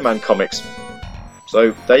Spider-Man comics.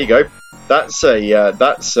 So there you go. That's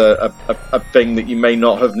a thing that you may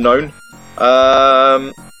not have known.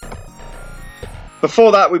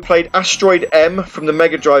 Before that, we played Asteroid M from the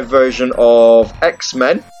Mega Drive version of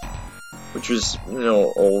X-Men, which was,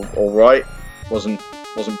 all right. Wasn't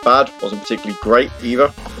bad. Wasn't particularly great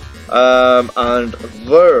either. And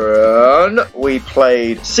then we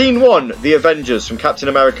played Scene 1, The Avengers from Captain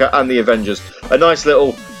America and the Avengers. A nice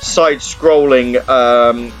little side-scrolling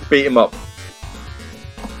beat 'em up,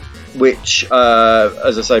 which,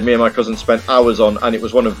 as I say, me and my cousin spent hours on, and it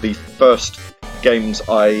was one of the first games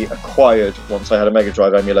I acquired once I had a Mega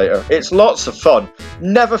Drive emulator. It's lots of fun.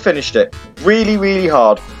 Never finished it. Really, really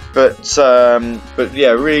hard. But yeah,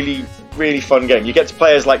 really, really fun game. You get to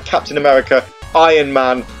play as like Captain America, Iron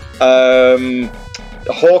Man,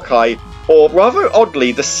 Hawkeye, or rather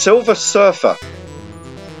oddly, the Silver Surfer,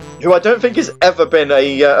 who I don't think has ever been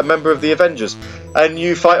a member of the Avengers. And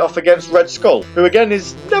you fight off against Red Skull, who again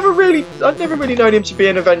is I've never really known him to be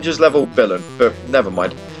an Avengers level villain, but never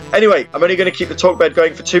mind. Anyway, I'm only going to keep the talk bed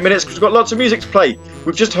going for 2 minutes because we've got lots of music to play.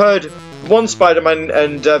 We've just heard one Spider-Man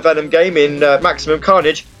and Venom game in Maximum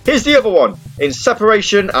Carnage. Here's the other one in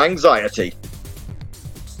Separation Anxiety.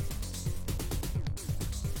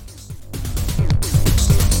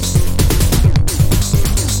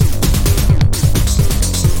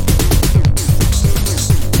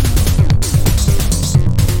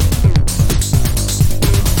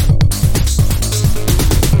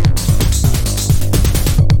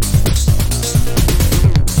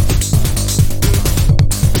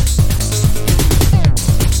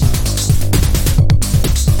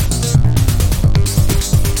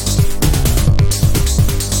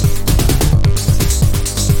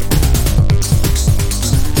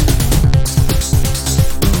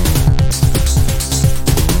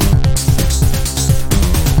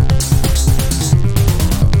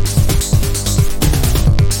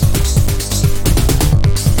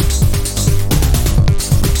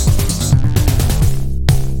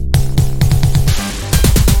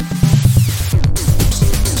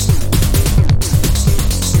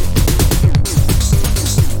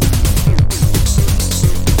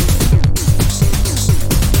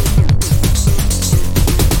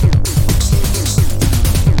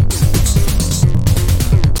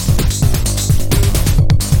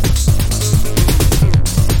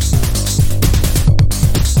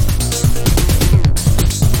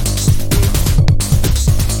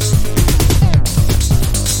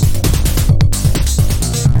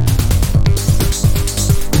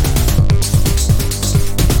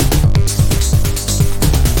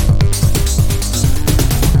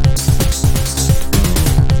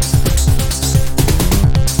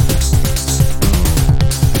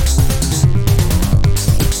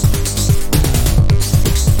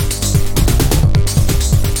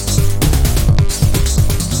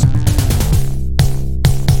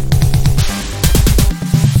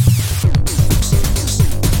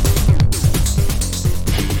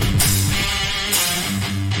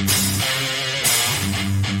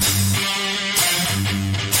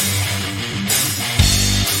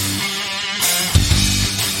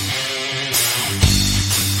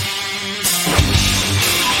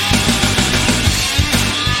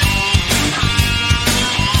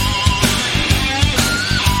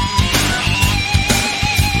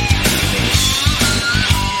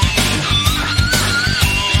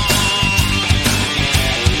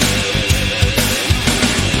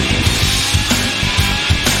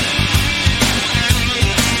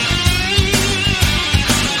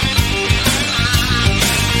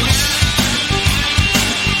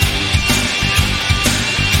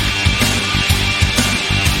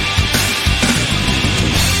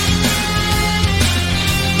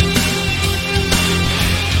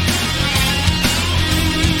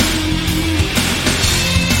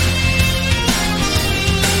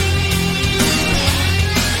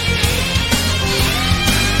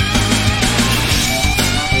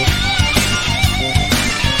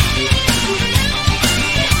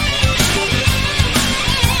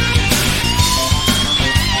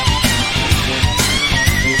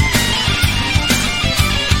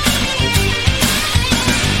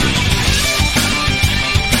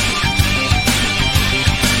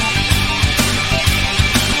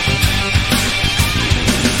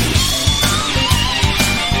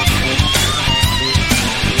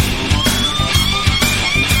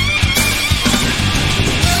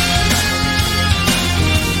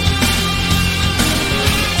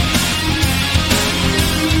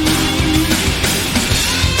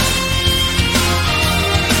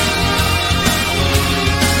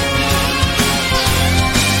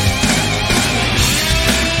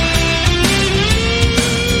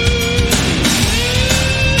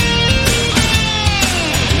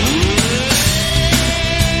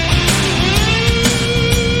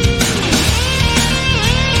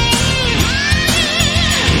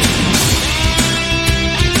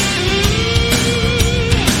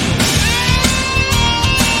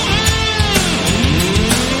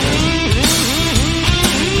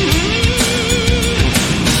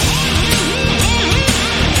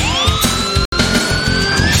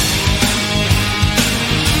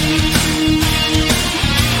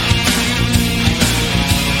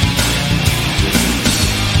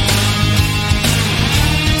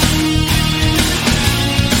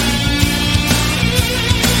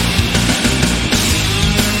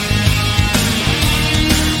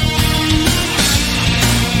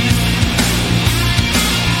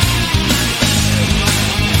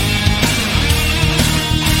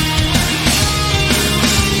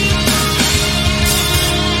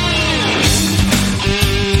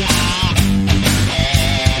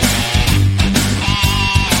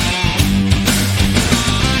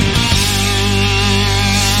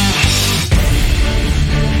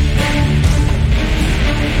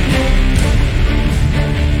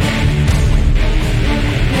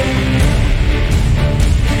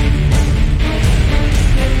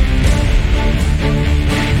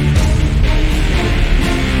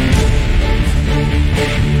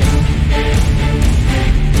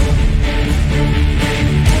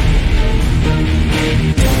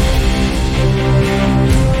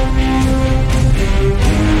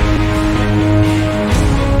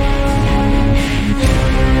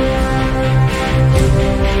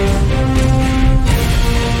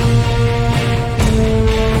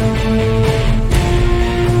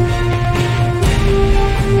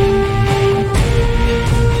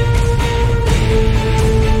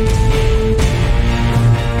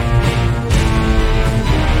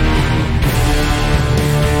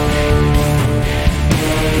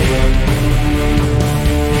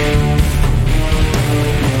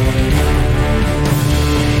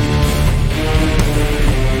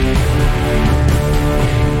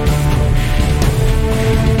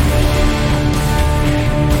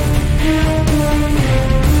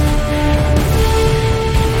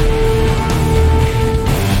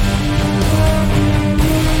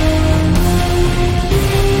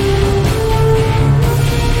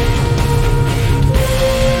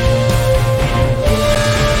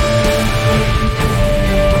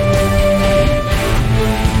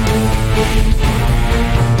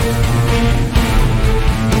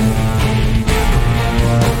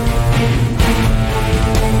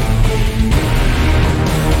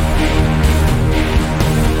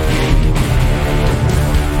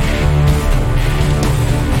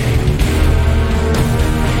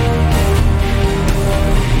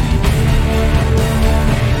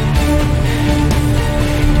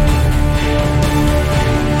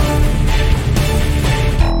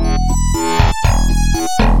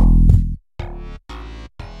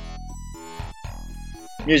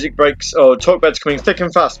 music breaks or talk beds coming thick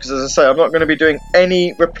and fast, because as I say, I'm not going to be doing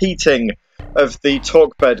any repeating of the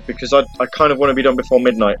talk bed because I kind of want to be done before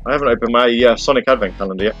midnight. I haven't opened my Sonic Advent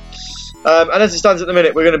calendar yet. And as it stands at the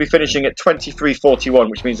minute, we're going to be finishing at 23:41,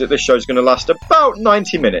 which means that this show is going to last about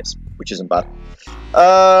 90 minutes, which isn't bad.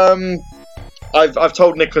 I've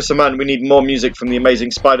told Nicholas and Man we need more music from the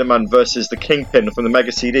Amazing Spider-Man versus the Kingpin from the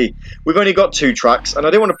Mega CD. We've only got 2 tracks, and I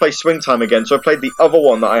didn't want to play Swing Time again, so I played the other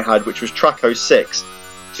one that I had, which was track 06.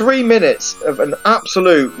 3 minutes of an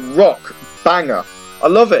absolute rock banger. I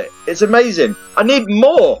love it. It's amazing. I need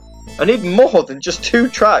more. I need more than just 2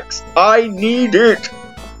 tracks. I need it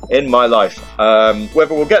in my life.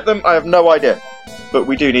 Whether we'll get them, I have no idea. But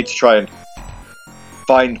we do need to try and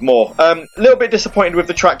find more. A little bit disappointed with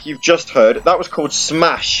the track you've just heard. That was called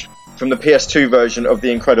Smash from the PS2 version of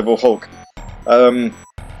The Incredible Hulk. Yeah,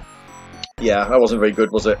 that wasn't very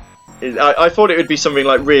good, was it? I thought it would be something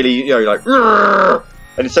like really, like, and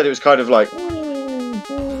instead it was kind of like,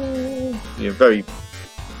 very,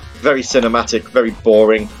 very cinematic, very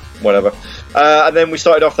boring, whatever. And then we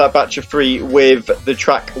started off that batch of 3 with the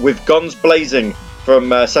track With Guns Blazing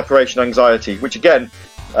from Separation Anxiety, which again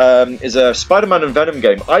is a Spider-Man and Venom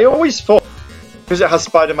game. I always thought, because it has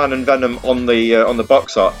Spider-Man and Venom on the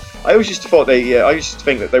box art, I used to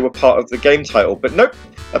think that they were part of the game title, but nope.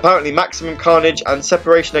 Apparently Maximum Carnage and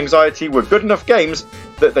Separation Anxiety were good enough games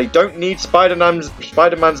that they don't need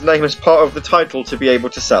Spider-Man's name as part of the title to be able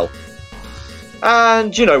to sell.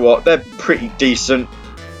 And you know what? They're pretty decent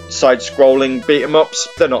side-scrolling beat-em-ups.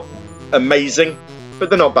 They're not amazing, but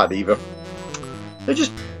they're not bad either.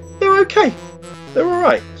 They're okay. They're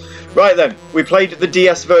alright. Right then, we played the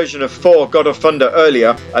DS version of Thor God of Thunder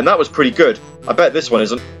earlier, and that was pretty good. I bet this one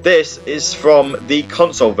isn't. This is from the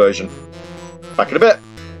console version. Back in a bit.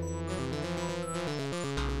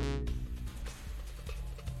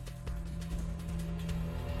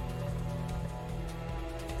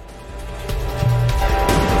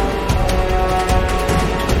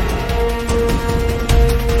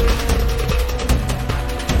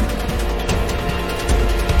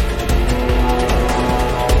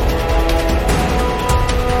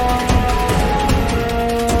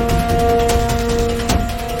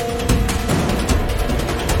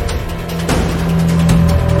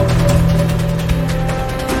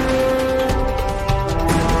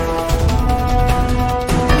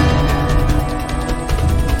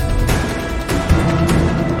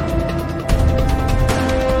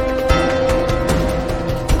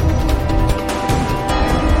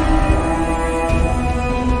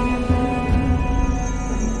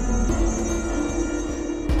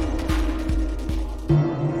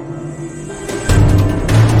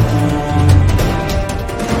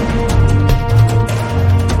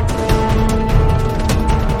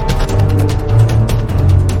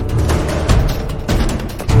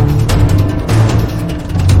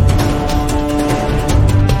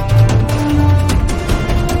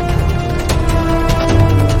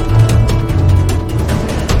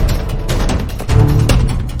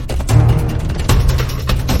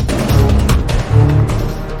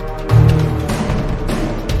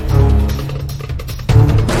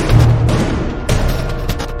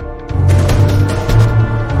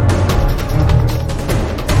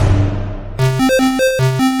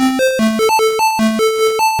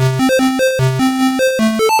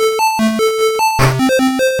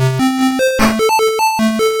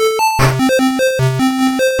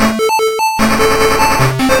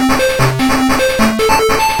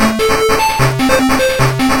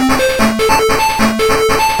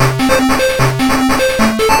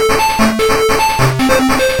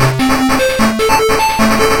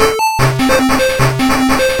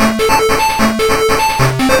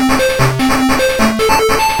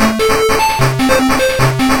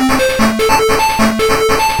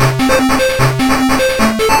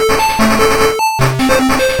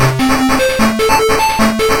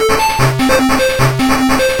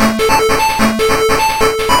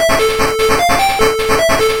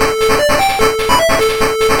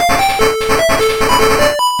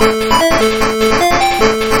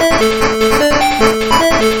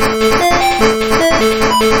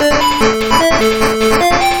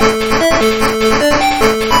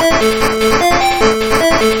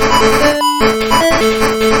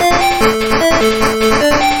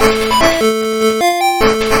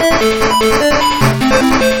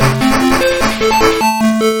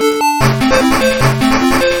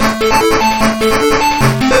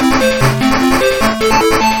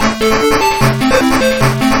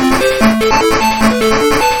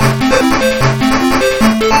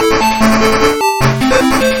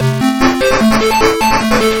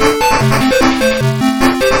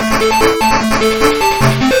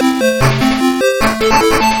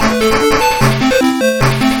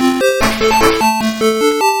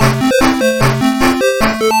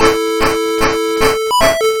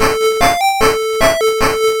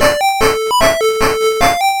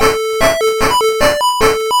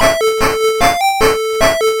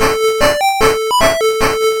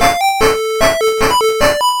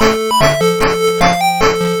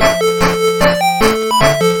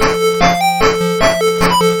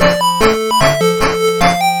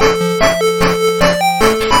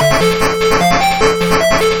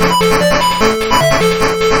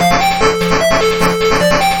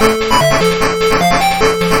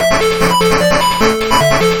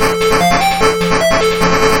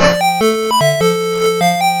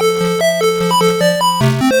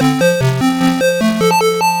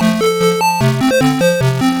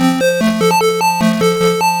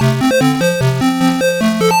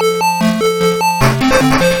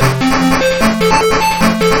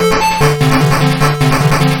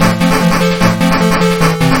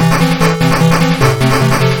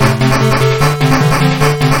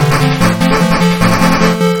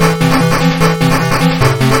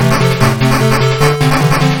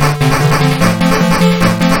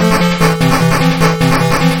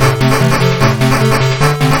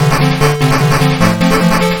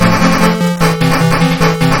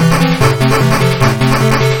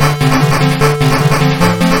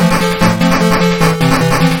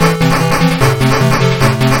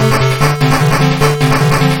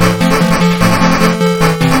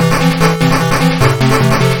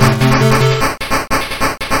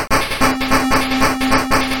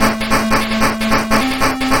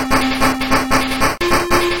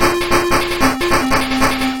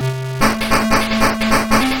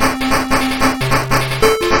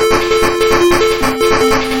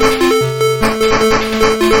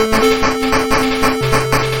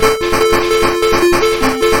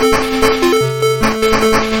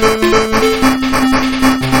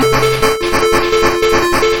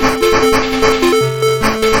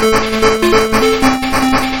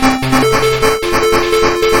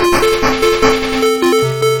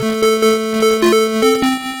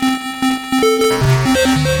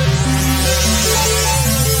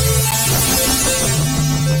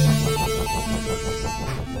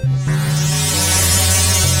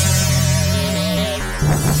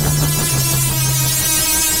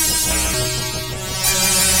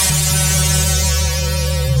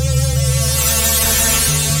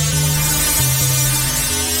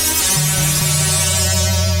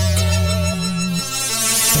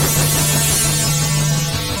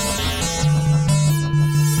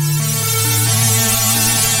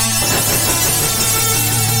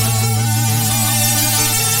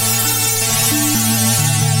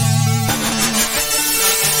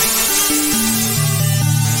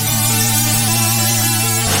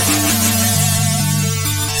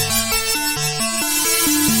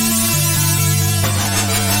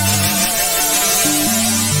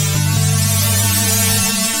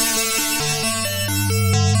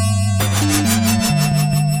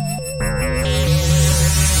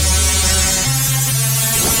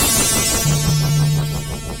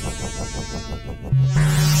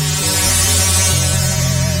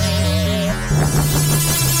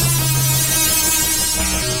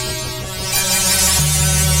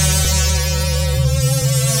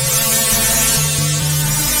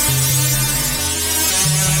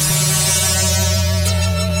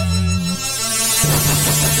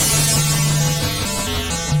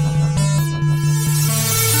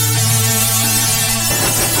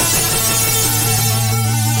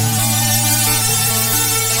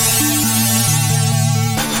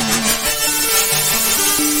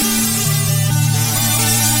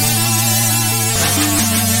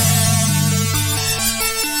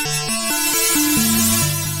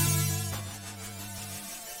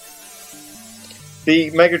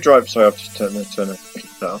 The Mega Drive, sorry, I've just turned that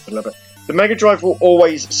up a little bit. The Mega Drive will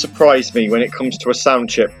always surprise me when it comes to a sound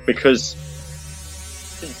chip, because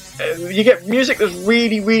you get music that's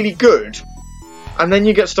really, really good, and then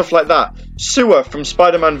you get stuff like that. Sewer from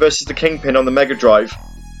Spider-Man vs. the Kingpin on the Mega Drive,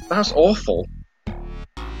 that's awful.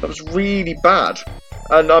 That was really bad.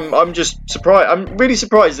 And I'm just surprised. I'm really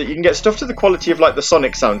surprised that you can get stuff to the quality of like the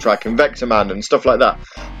Sonic soundtrack and Vector Man and stuff like that,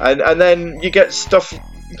 and then you get stuff.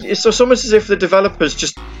 It's almost as if the developers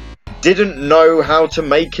just didn't know how to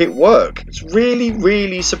make it work. It's really,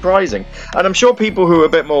 really surprising. And I'm sure people who are a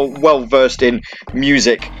bit more well versed in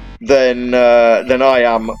music than I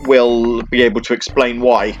am will be able to explain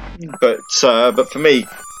why. But for me,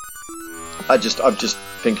 I just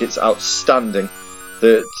think it's outstanding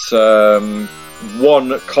that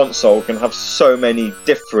one console can have so many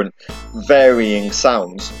different varying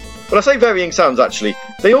sounds. Well, I say varying sounds, actually.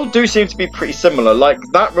 They all do seem to be pretty similar. Like,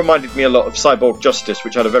 that reminded me a lot of Cyborg Justice,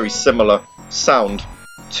 which had a very similar sound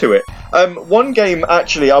to it. One game,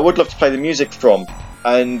 actually, I would love to play the music from,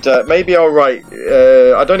 and maybe I'll write...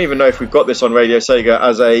 I don't even know if we've got this on Radio Sega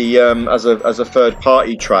as a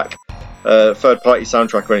third-party track, third-party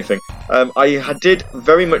soundtrack or anything. I did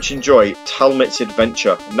very much enjoy Talmit's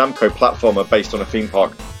Adventure, Namco platformer based on a theme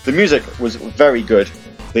park. The music was very good.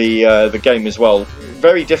 The game as well.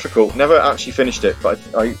 Very difficult. Never actually finished it, but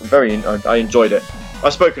I enjoyed it.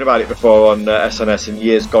 I've spoken about it before on SNS in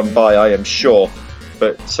years gone by, I am sure.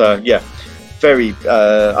 But yeah,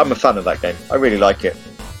 I'm a fan of that game. I really like it.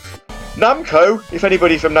 Namco, if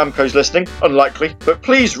anybody from Namco's listening, unlikely, but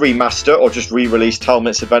please remaster or just re-release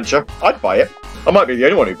Talmit's Adventure. I'd buy it. I might be the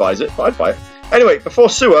only one who buys it, but I'd buy it. Anyway, before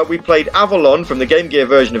Sewer, we played Avalon from the Game Gear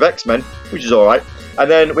version of X-Men, which is alright. And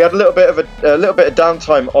then we had a little bit of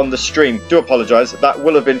downtime on the stream. Do apologise. That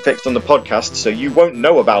will have been fixed on the podcast, so you won't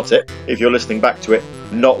know about it if you're listening back to it,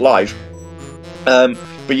 not live. But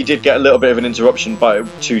you did get a little bit of an interruption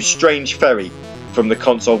to Strange Ferry from the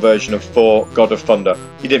console version of Thor: God of Thunder.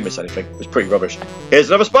 You didn't miss anything. It was pretty rubbish. Here's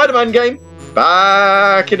another Spider-Man game.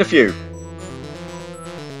 Back in a few.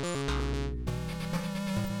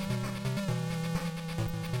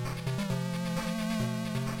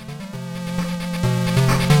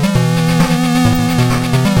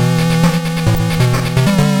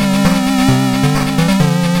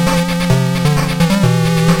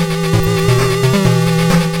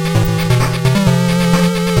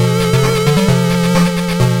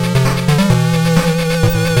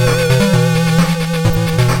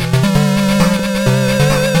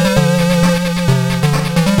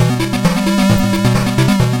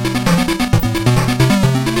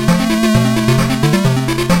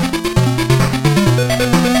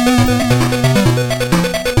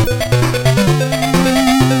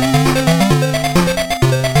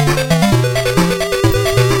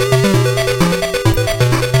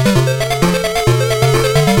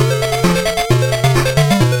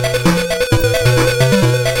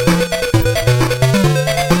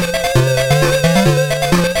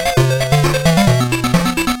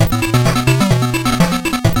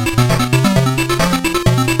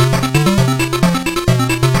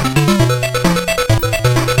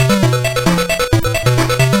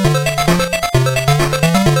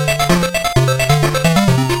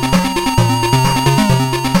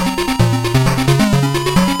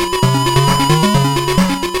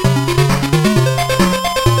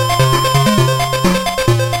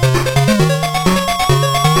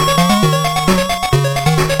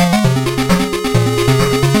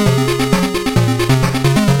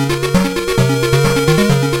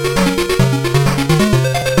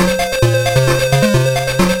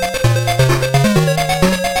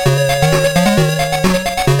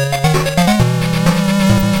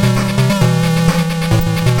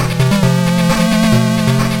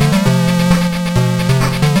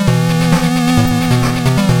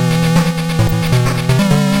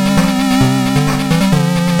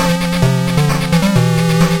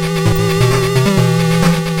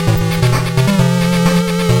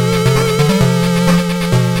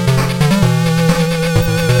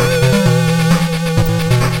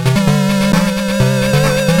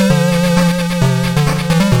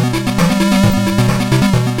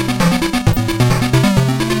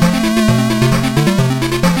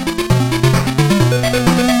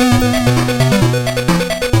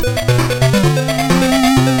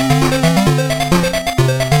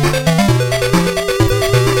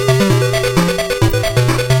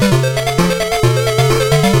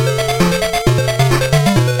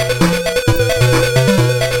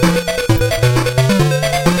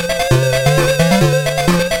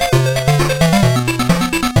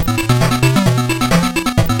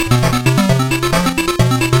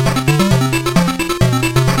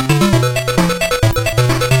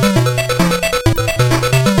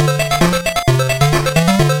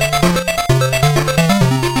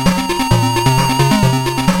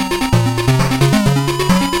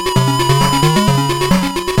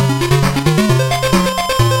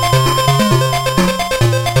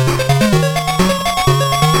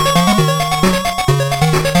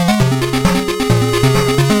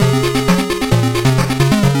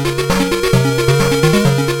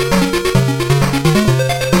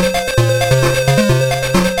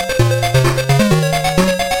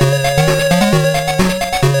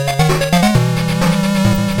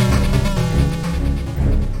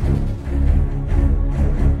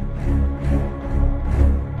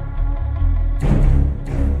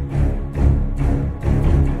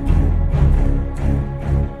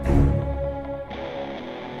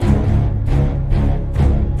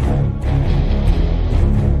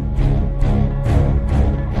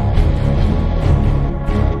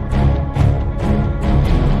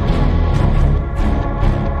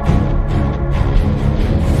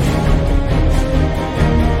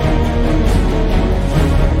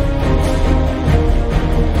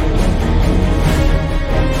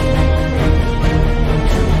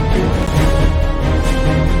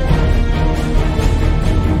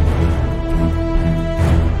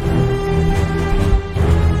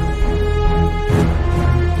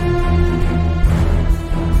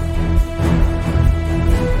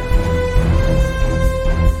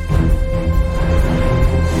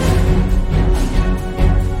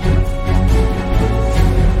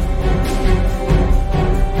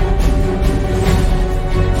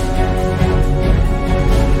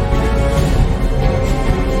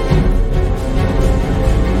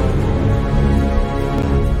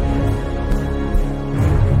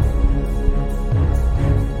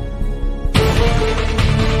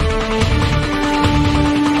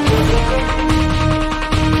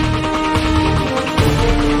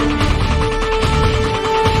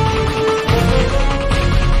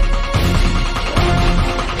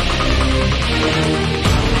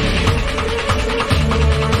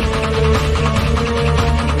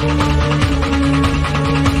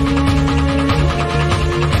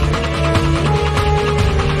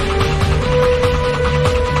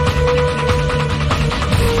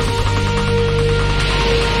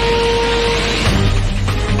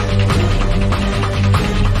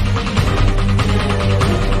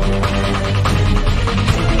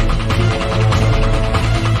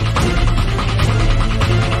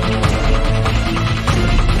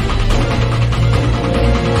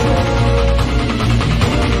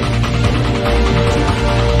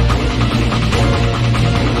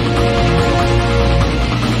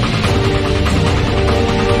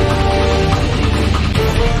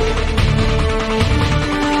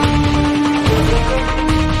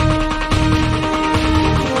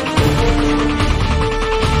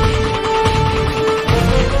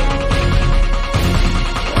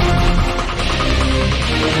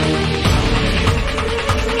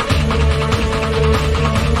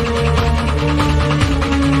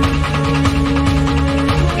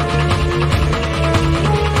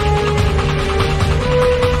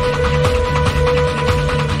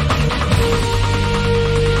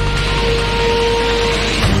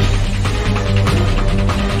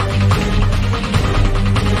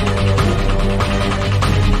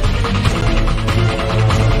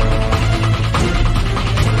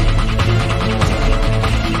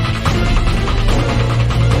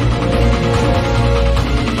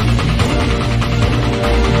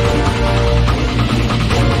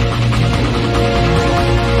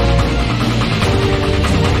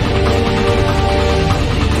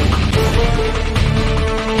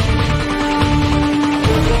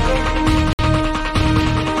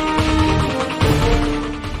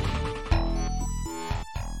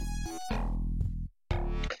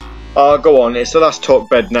 Go on, it's the last talk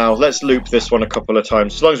bed now. Let's loop this one a couple of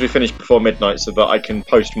times, as long as we finish before midnight, so that I can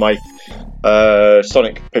post my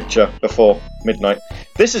Sonic picture before midnight.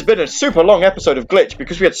 This has been a super long episode of Glitch,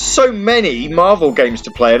 because we had so many Marvel games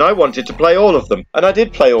to play, and I wanted to play all of them, and I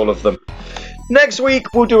did play all of them. Next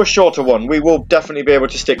week, we'll do a shorter one. We will definitely be able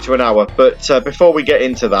to stick to an hour, but before we get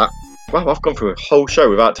into that, wow, I've gone through a whole show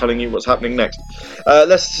without telling you what's happening next.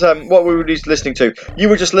 What were we listening to? You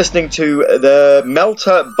were just listening to the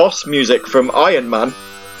Melter boss music from Iron Man.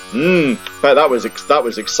 Bet that was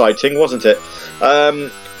exciting, wasn't it?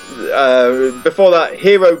 Before that,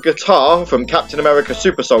 Hero Guitar from Captain America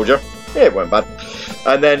Super Soldier. Yeah, it weren't bad.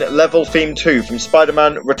 And then Level Theme 2 from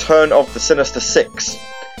Spider-Man Return of the Sinister Six,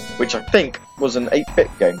 which I think was an 8-bit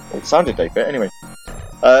game. It sounded 8-bit anyway.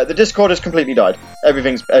 The Discord has completely died.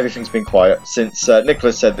 Everything's been quiet since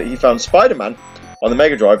Nicholas said that he found Spider-Man on the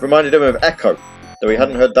Mega Drive reminded him of Echo, though he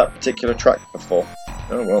hadn't heard that particular track before.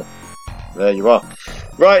 Oh well, there you are.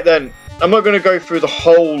 Right then, I'm not going to go through the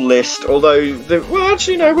whole list, although well,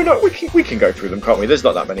 actually no, we're not. We can go through them, can't we? There's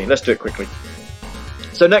not that many. Let's do it quickly.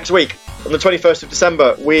 So next week, on the 21st of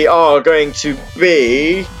December, we are going to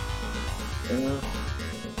be.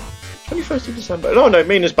 21st of December. Oh no,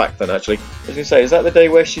 Mina's back then actually. I was going to say, is that the day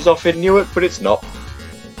where she's off in Newark? But it's not.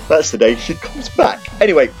 That's the day she comes back.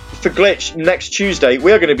 Anyway, for Glitch, next Tuesday,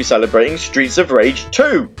 we are going to be celebrating Streets of Rage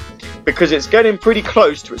 2. Because it's getting pretty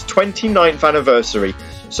close to its 29th anniversary.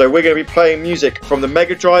 So we're going to be playing music from the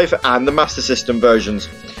Mega Drive and the Master System versions.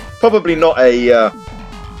 Probably not the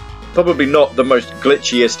most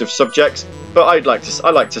glitchiest of subjects, but I like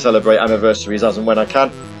to celebrate anniversaries as and when I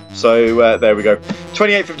can. So there we go.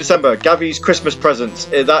 28th of December, Gavi's Christmas Presents.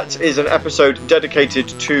 That is an episode dedicated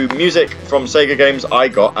to music from Sega games I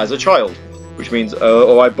got as a child, which means,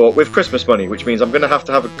 or I bought with Christmas money, which means I'm going to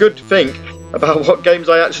have a good think about what games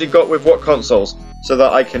I actually got with what consoles, so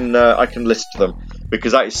that I can list them,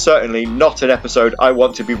 because that is certainly not an episode I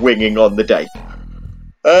want to be winging on the day.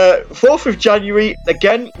 4th of January,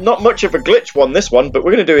 again, not much of a Glitch one, this one, but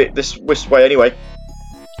we're going to do it this way anyway.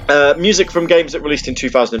 Music from games that released in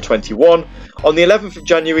 2021. On the 11th of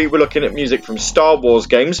January, we're looking at music from Star Wars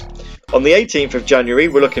games. On the 18th of January,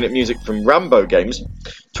 we're looking at music from Rambo games.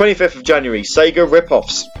 25th of January, Sega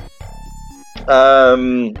rip-offs.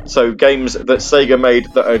 So games that Sega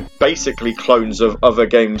made that are basically clones of other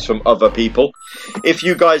games from other people. If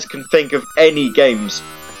you guys can think of any games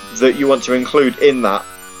that you want to include in that,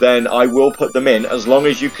 then I will put them in, as long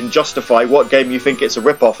as you can justify what game you think it's a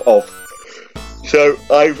rip-off of. So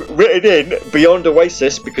I've written in Beyond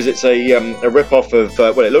Oasis, because it's a rip-off of,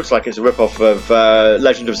 well, it looks like it's a rip-off of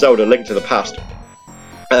Legend of Zelda: Link to the Past.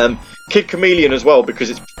 Kid Chameleon as well, because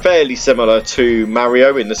it's fairly similar to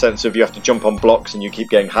Mario in the sense of you have to jump on blocks and you keep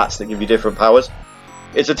getting hats that give you different powers.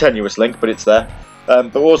 It's a tenuous link, but it's there.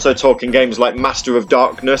 But we're also talking games like Master of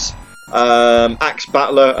Darkness, Axe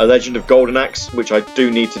Battler, A Legend of Golden Axe, which I do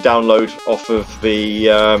need to download off of the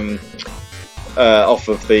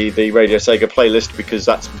Radio Sega playlist, because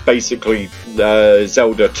that's basically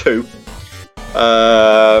Zelda 2.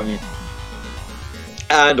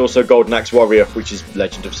 And also Golden Axe Warrior, which is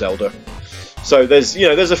Legend of Zelda. So there's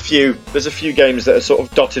a few games that are sort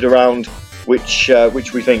of dotted around, which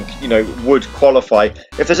we think would qualify.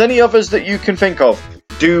 If there's any others that you can think of,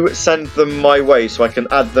 do send them my way so I can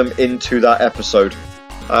add them into that episode.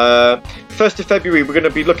 1st of February, we're going to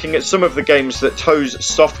be looking at some of the games that Toes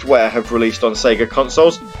Software have released on Sega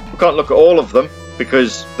consoles. We can't look at all of them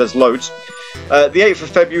because there's loads. The 8th of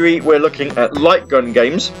February, we're looking at Light Gun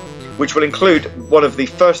games, which will include one of the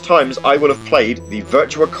first times I will have played the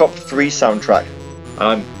Virtua Cop 3 soundtrack. And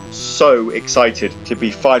I'm so excited to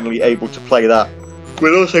be finally able to play that.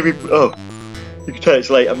 We'll also be... Oh, you can tell it's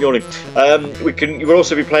late, I'm yawning. You will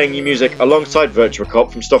also be playing new music alongside Virtua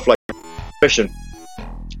Cop from stuff like Mission.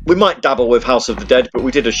 We might dabble with House of the Dead, but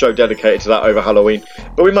we did a show dedicated to that over Halloween.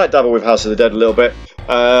 But we might dabble with House of the Dead a little bit.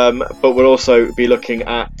 But we'll also be looking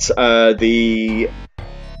at the...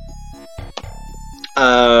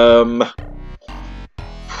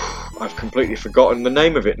 I've completely forgotten the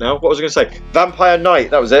name of it now. What was I going to say? Vampire Knight,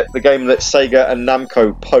 that was it. The game that Sega and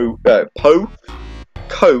Namco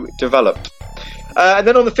co-developed. And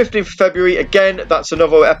then on the 15th of February, again, that's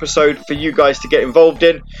another episode for you guys to get involved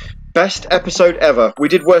in. Best episode ever. We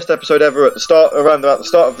did worst episode ever at the start, around about the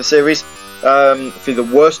start of the series, for the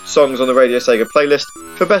worst songs on the Radio Sega playlist.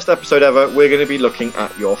 For best episode ever, we're going to be looking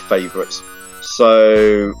at your favourites.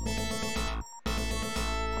 So,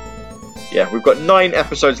 yeah, we've got 9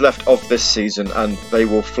 episodes left of this season, and they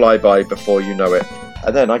will fly by before you know it.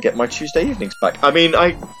 And then I get my Tuesday evenings back. I mean,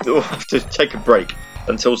 I will have to take a break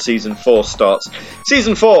until Season 4 starts.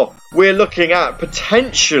 Season 4, we're looking at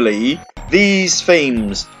potentially these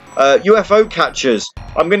themes. UFO catchers.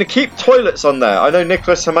 I'm going to keep toilets on there. I know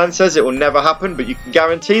Nicholas Hamann says it will never happen, but you can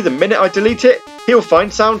guarantee the minute I delete it, he'll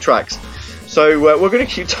find soundtracks. So we're going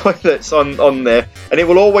to keep toilets on there, and it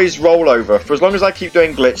will always roll over. For as long as I keep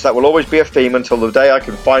doing Glitch, that will always be a theme until the day I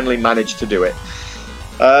can finally manage to do it.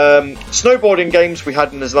 Snowboarding games we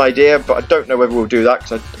had as an idea, but I don't know whether we'll do that,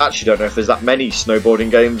 because I actually don't know if there's that many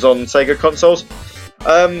snowboarding games on Sega consoles.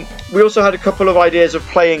 We also had a couple of ideas of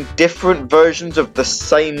playing different versions of the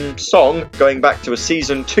same song, going back to a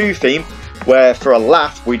Season 2 theme, where for a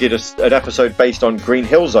laugh we did an episode based on Green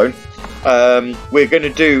Hill Zone. We're going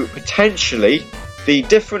to do, potentially, the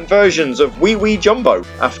different versions of Wee Wee Jumbo,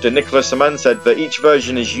 after Nicholas Hamann said that each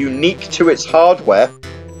version is unique to its hardware.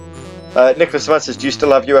 Nicholas Hamann says, do you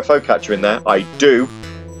still have UFO Catcher in there? I do.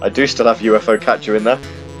 I do still have UFO Catcher in there.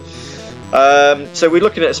 So we're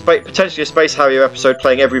looking at potentially a Space Harrier episode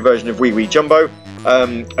playing every version of Wee Wee Jumbo.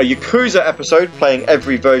 A Yakuza episode playing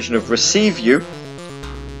every version of Receive You.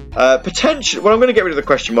 Potentially, well, I'm going to get rid of the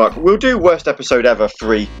question mark. We'll do Worst Episode Ever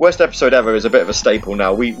 3. Worst Episode Ever is a bit of a staple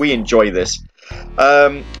now. We enjoy this.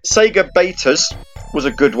 Sega Betas was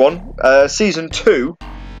a good one. Season 2,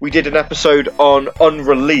 we did an episode on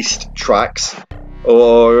unreleased tracks.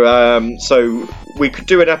 So we could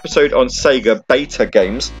do an episode on Sega Beta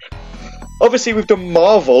games. Obviously, we've done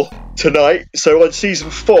Marvel tonight. So on Season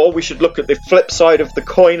 4, we should look at the flip side of the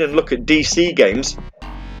coin and look at DC games.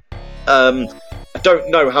 I don't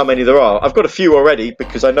know how many there are. I've got a few already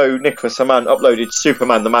because I know Nicholas Hamann uploaded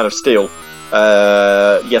Superman the Man of Steel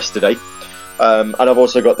yesterday. And I've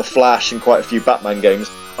also got The Flash and quite a few Batman games.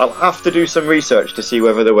 I'll have to do some research to see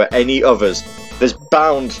whether there were any others. There's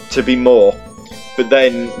bound to be more. But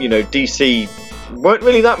then, DC weren't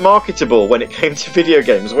really that marketable when it came to video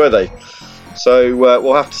games, were they? So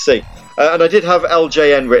we'll have to see. And I did have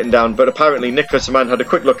LJN written down, but apparently Nicholas Hamann had a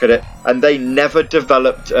quick look at it, and they never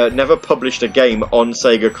never published a game on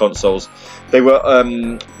Sega consoles. They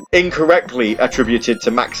were incorrectly attributed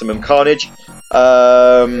to Maximum Carnage,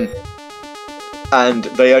 and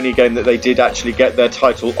the only game that they did actually get their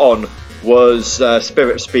title on was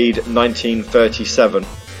Spirit Speed 1937.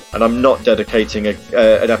 And I'm not dedicating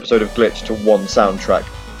an episode of Glitch to one soundtrack.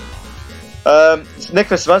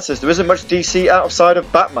 Nicholas Hamann says, there isn't much DC outside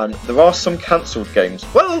of Batman. There are some cancelled games.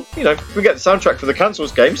 Well, if we get the soundtrack for the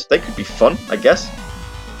cancelled games, they could be fun, I guess.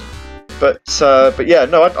 But yeah,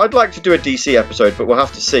 no, I'd like to do a DC episode, but we'll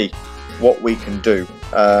have to see what we can do.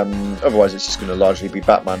 Otherwise, it's just going to largely be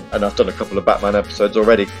Batman, and I've done a couple of Batman episodes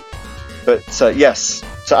already. But yes,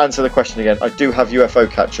 to answer the question again, I do have UFO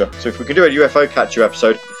Catcher. So if we can do a UFO Catcher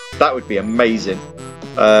episode, that would be amazing.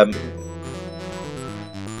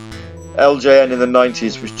 LJN in the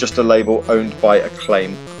 90s was just a label owned by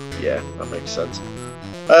Acclaim. Yeah, that makes sense.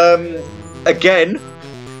 Again,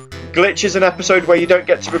 Glitch is an episode where you don't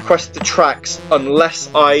get to request the tracks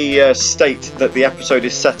unless I state that the episode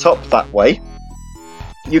is set up that way.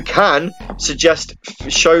 You can suggest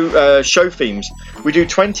show themes. We do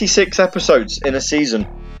 26 episodes in a season.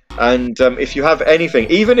 And if you have anything,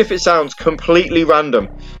 even if it sounds completely random,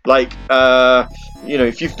 like,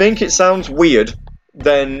 if you think it sounds weird,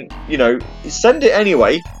 then, send it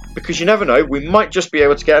anyway, because you never know, we might just be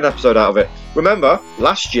able to get an episode out of it. Remember,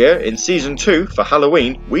 last year in Season 2, for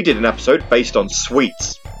Halloween, we did an episode based on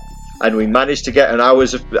sweets. And we managed to get an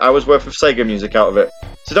hour's worth of Sega music out of it.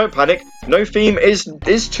 So don't panic, no theme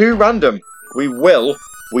is too random. We will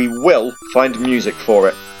find music for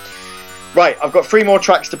it. Right, I've got 3 more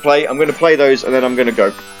tracks to play. I'm going to play those and then I'm going to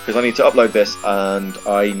go, because I need to upload this and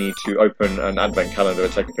I need to open an advent calendar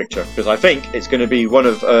and take a picture, because I think it's going to be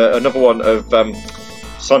another one of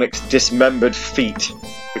Sonic's dismembered feet,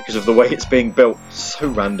 because of the way it's being built. So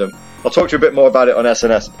random. I'll talk to you a bit more about it on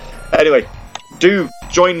SNS. Anyway, do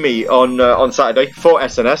join me on Saturday for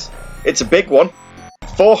SNS. It's a big one.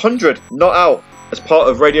 400 not out as part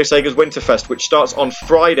of Radio Sega's Winterfest, which starts on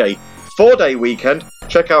Friday. 4-day weekend.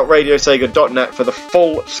 Check out radiosega.net for the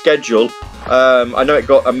full schedule. I know it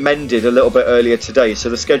got amended a little bit earlier today, so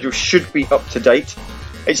the schedule should be up to date.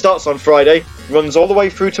 It starts on Friday, runs all the way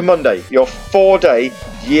through to Monday. Your 4-day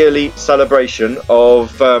yearly celebration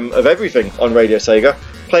of everything on Radio Sega.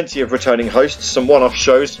 Plenty of returning hosts, some one-off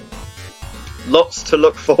shows. Lots to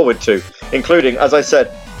look forward to, including, as I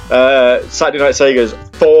said, Saturday Night Sega's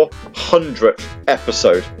 400th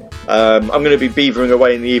episode. I'm going to be beavering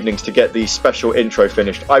away in the evenings to get the special intro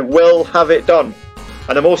finished. I will have it done.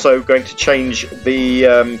 And I'm also going to change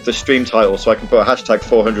the stream title so I can put a hashtag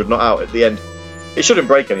 400 not out at the end. It shouldn't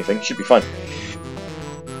break anything, it should be fine.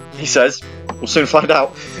 He says, we'll soon find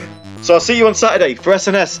out. So I'll see you on Saturday for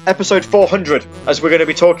SNS episode 400, as we're going to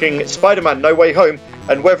be talking Spider-Man No Way Home,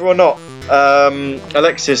 and whether or not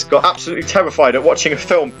Alexis got absolutely terrified at watching a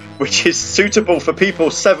film which is suitable for people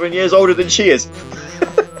 7 years older than she is.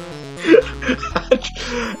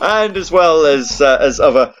 and as well as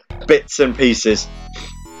other bits and pieces.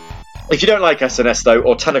 If you don't like SNS though,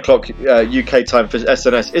 or 10 o'clock UK time for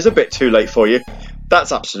SNS is a bit too late for you,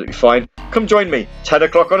 that's absolutely fine. Come join me 10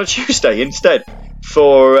 o'clock on a Tuesday instead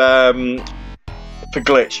for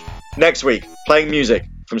Glitch. Next week, playing music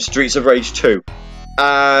from Streets of Rage 2.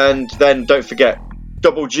 And then don't forget,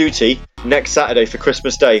 double duty next Saturday for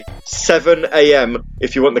Christmas Day, 7 AM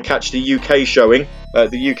if you want to catch the UK showing,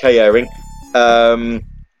 the UK airing. We're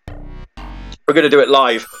going to do it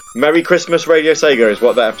live. Merry Christmas Radio Sega is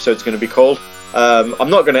what that episode's going to be called. I'm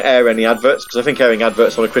not going to air any adverts, because I think airing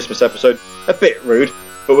adverts on a Christmas episode a bit rude,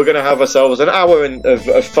 but we're going to have ourselves an hour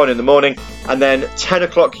of fun in the morning, and then 10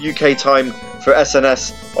 o'clock UK time for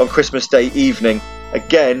SNS on Christmas Day evening.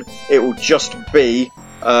 Again, it will just be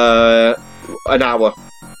an hour.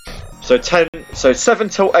 So 7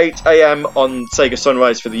 till 8 AM on Sega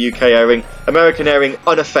Sunrise for the UK airing. American airing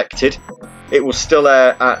unaffected. It will still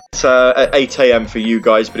air at 8 AM for you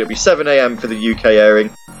guys, but it'll be 7 AM for the UK airing.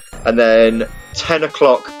 And then 10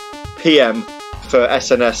 o'clock PM for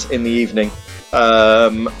SNS in the evening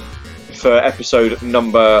for episode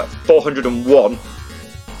number 401.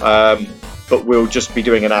 But we'll just be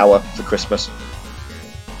doing an hour for Christmas.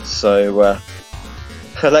 So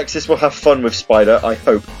Alexis will have fun with Spider, I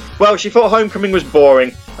hope. Well, she thought Homecoming was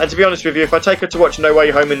boring, and to be honest with you, if I take her to watch No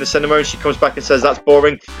Way Home in the cinema and she comes back and says that's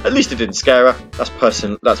boring, at least it didn't scare her. That's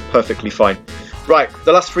perfectly fine. Right,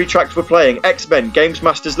 the last 3 tracks we're playing: X-Men Games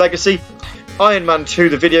Master's Legacy, Iron Man 2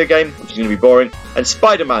 the video game, which is going to be boring, and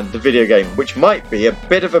Spider-Man the video game, which might be a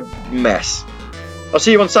bit of a mess. I'll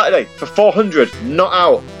see you on Saturday for 400, not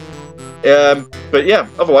out. But yeah,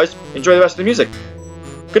 otherwise, enjoy the rest of the music.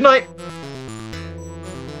 Good night.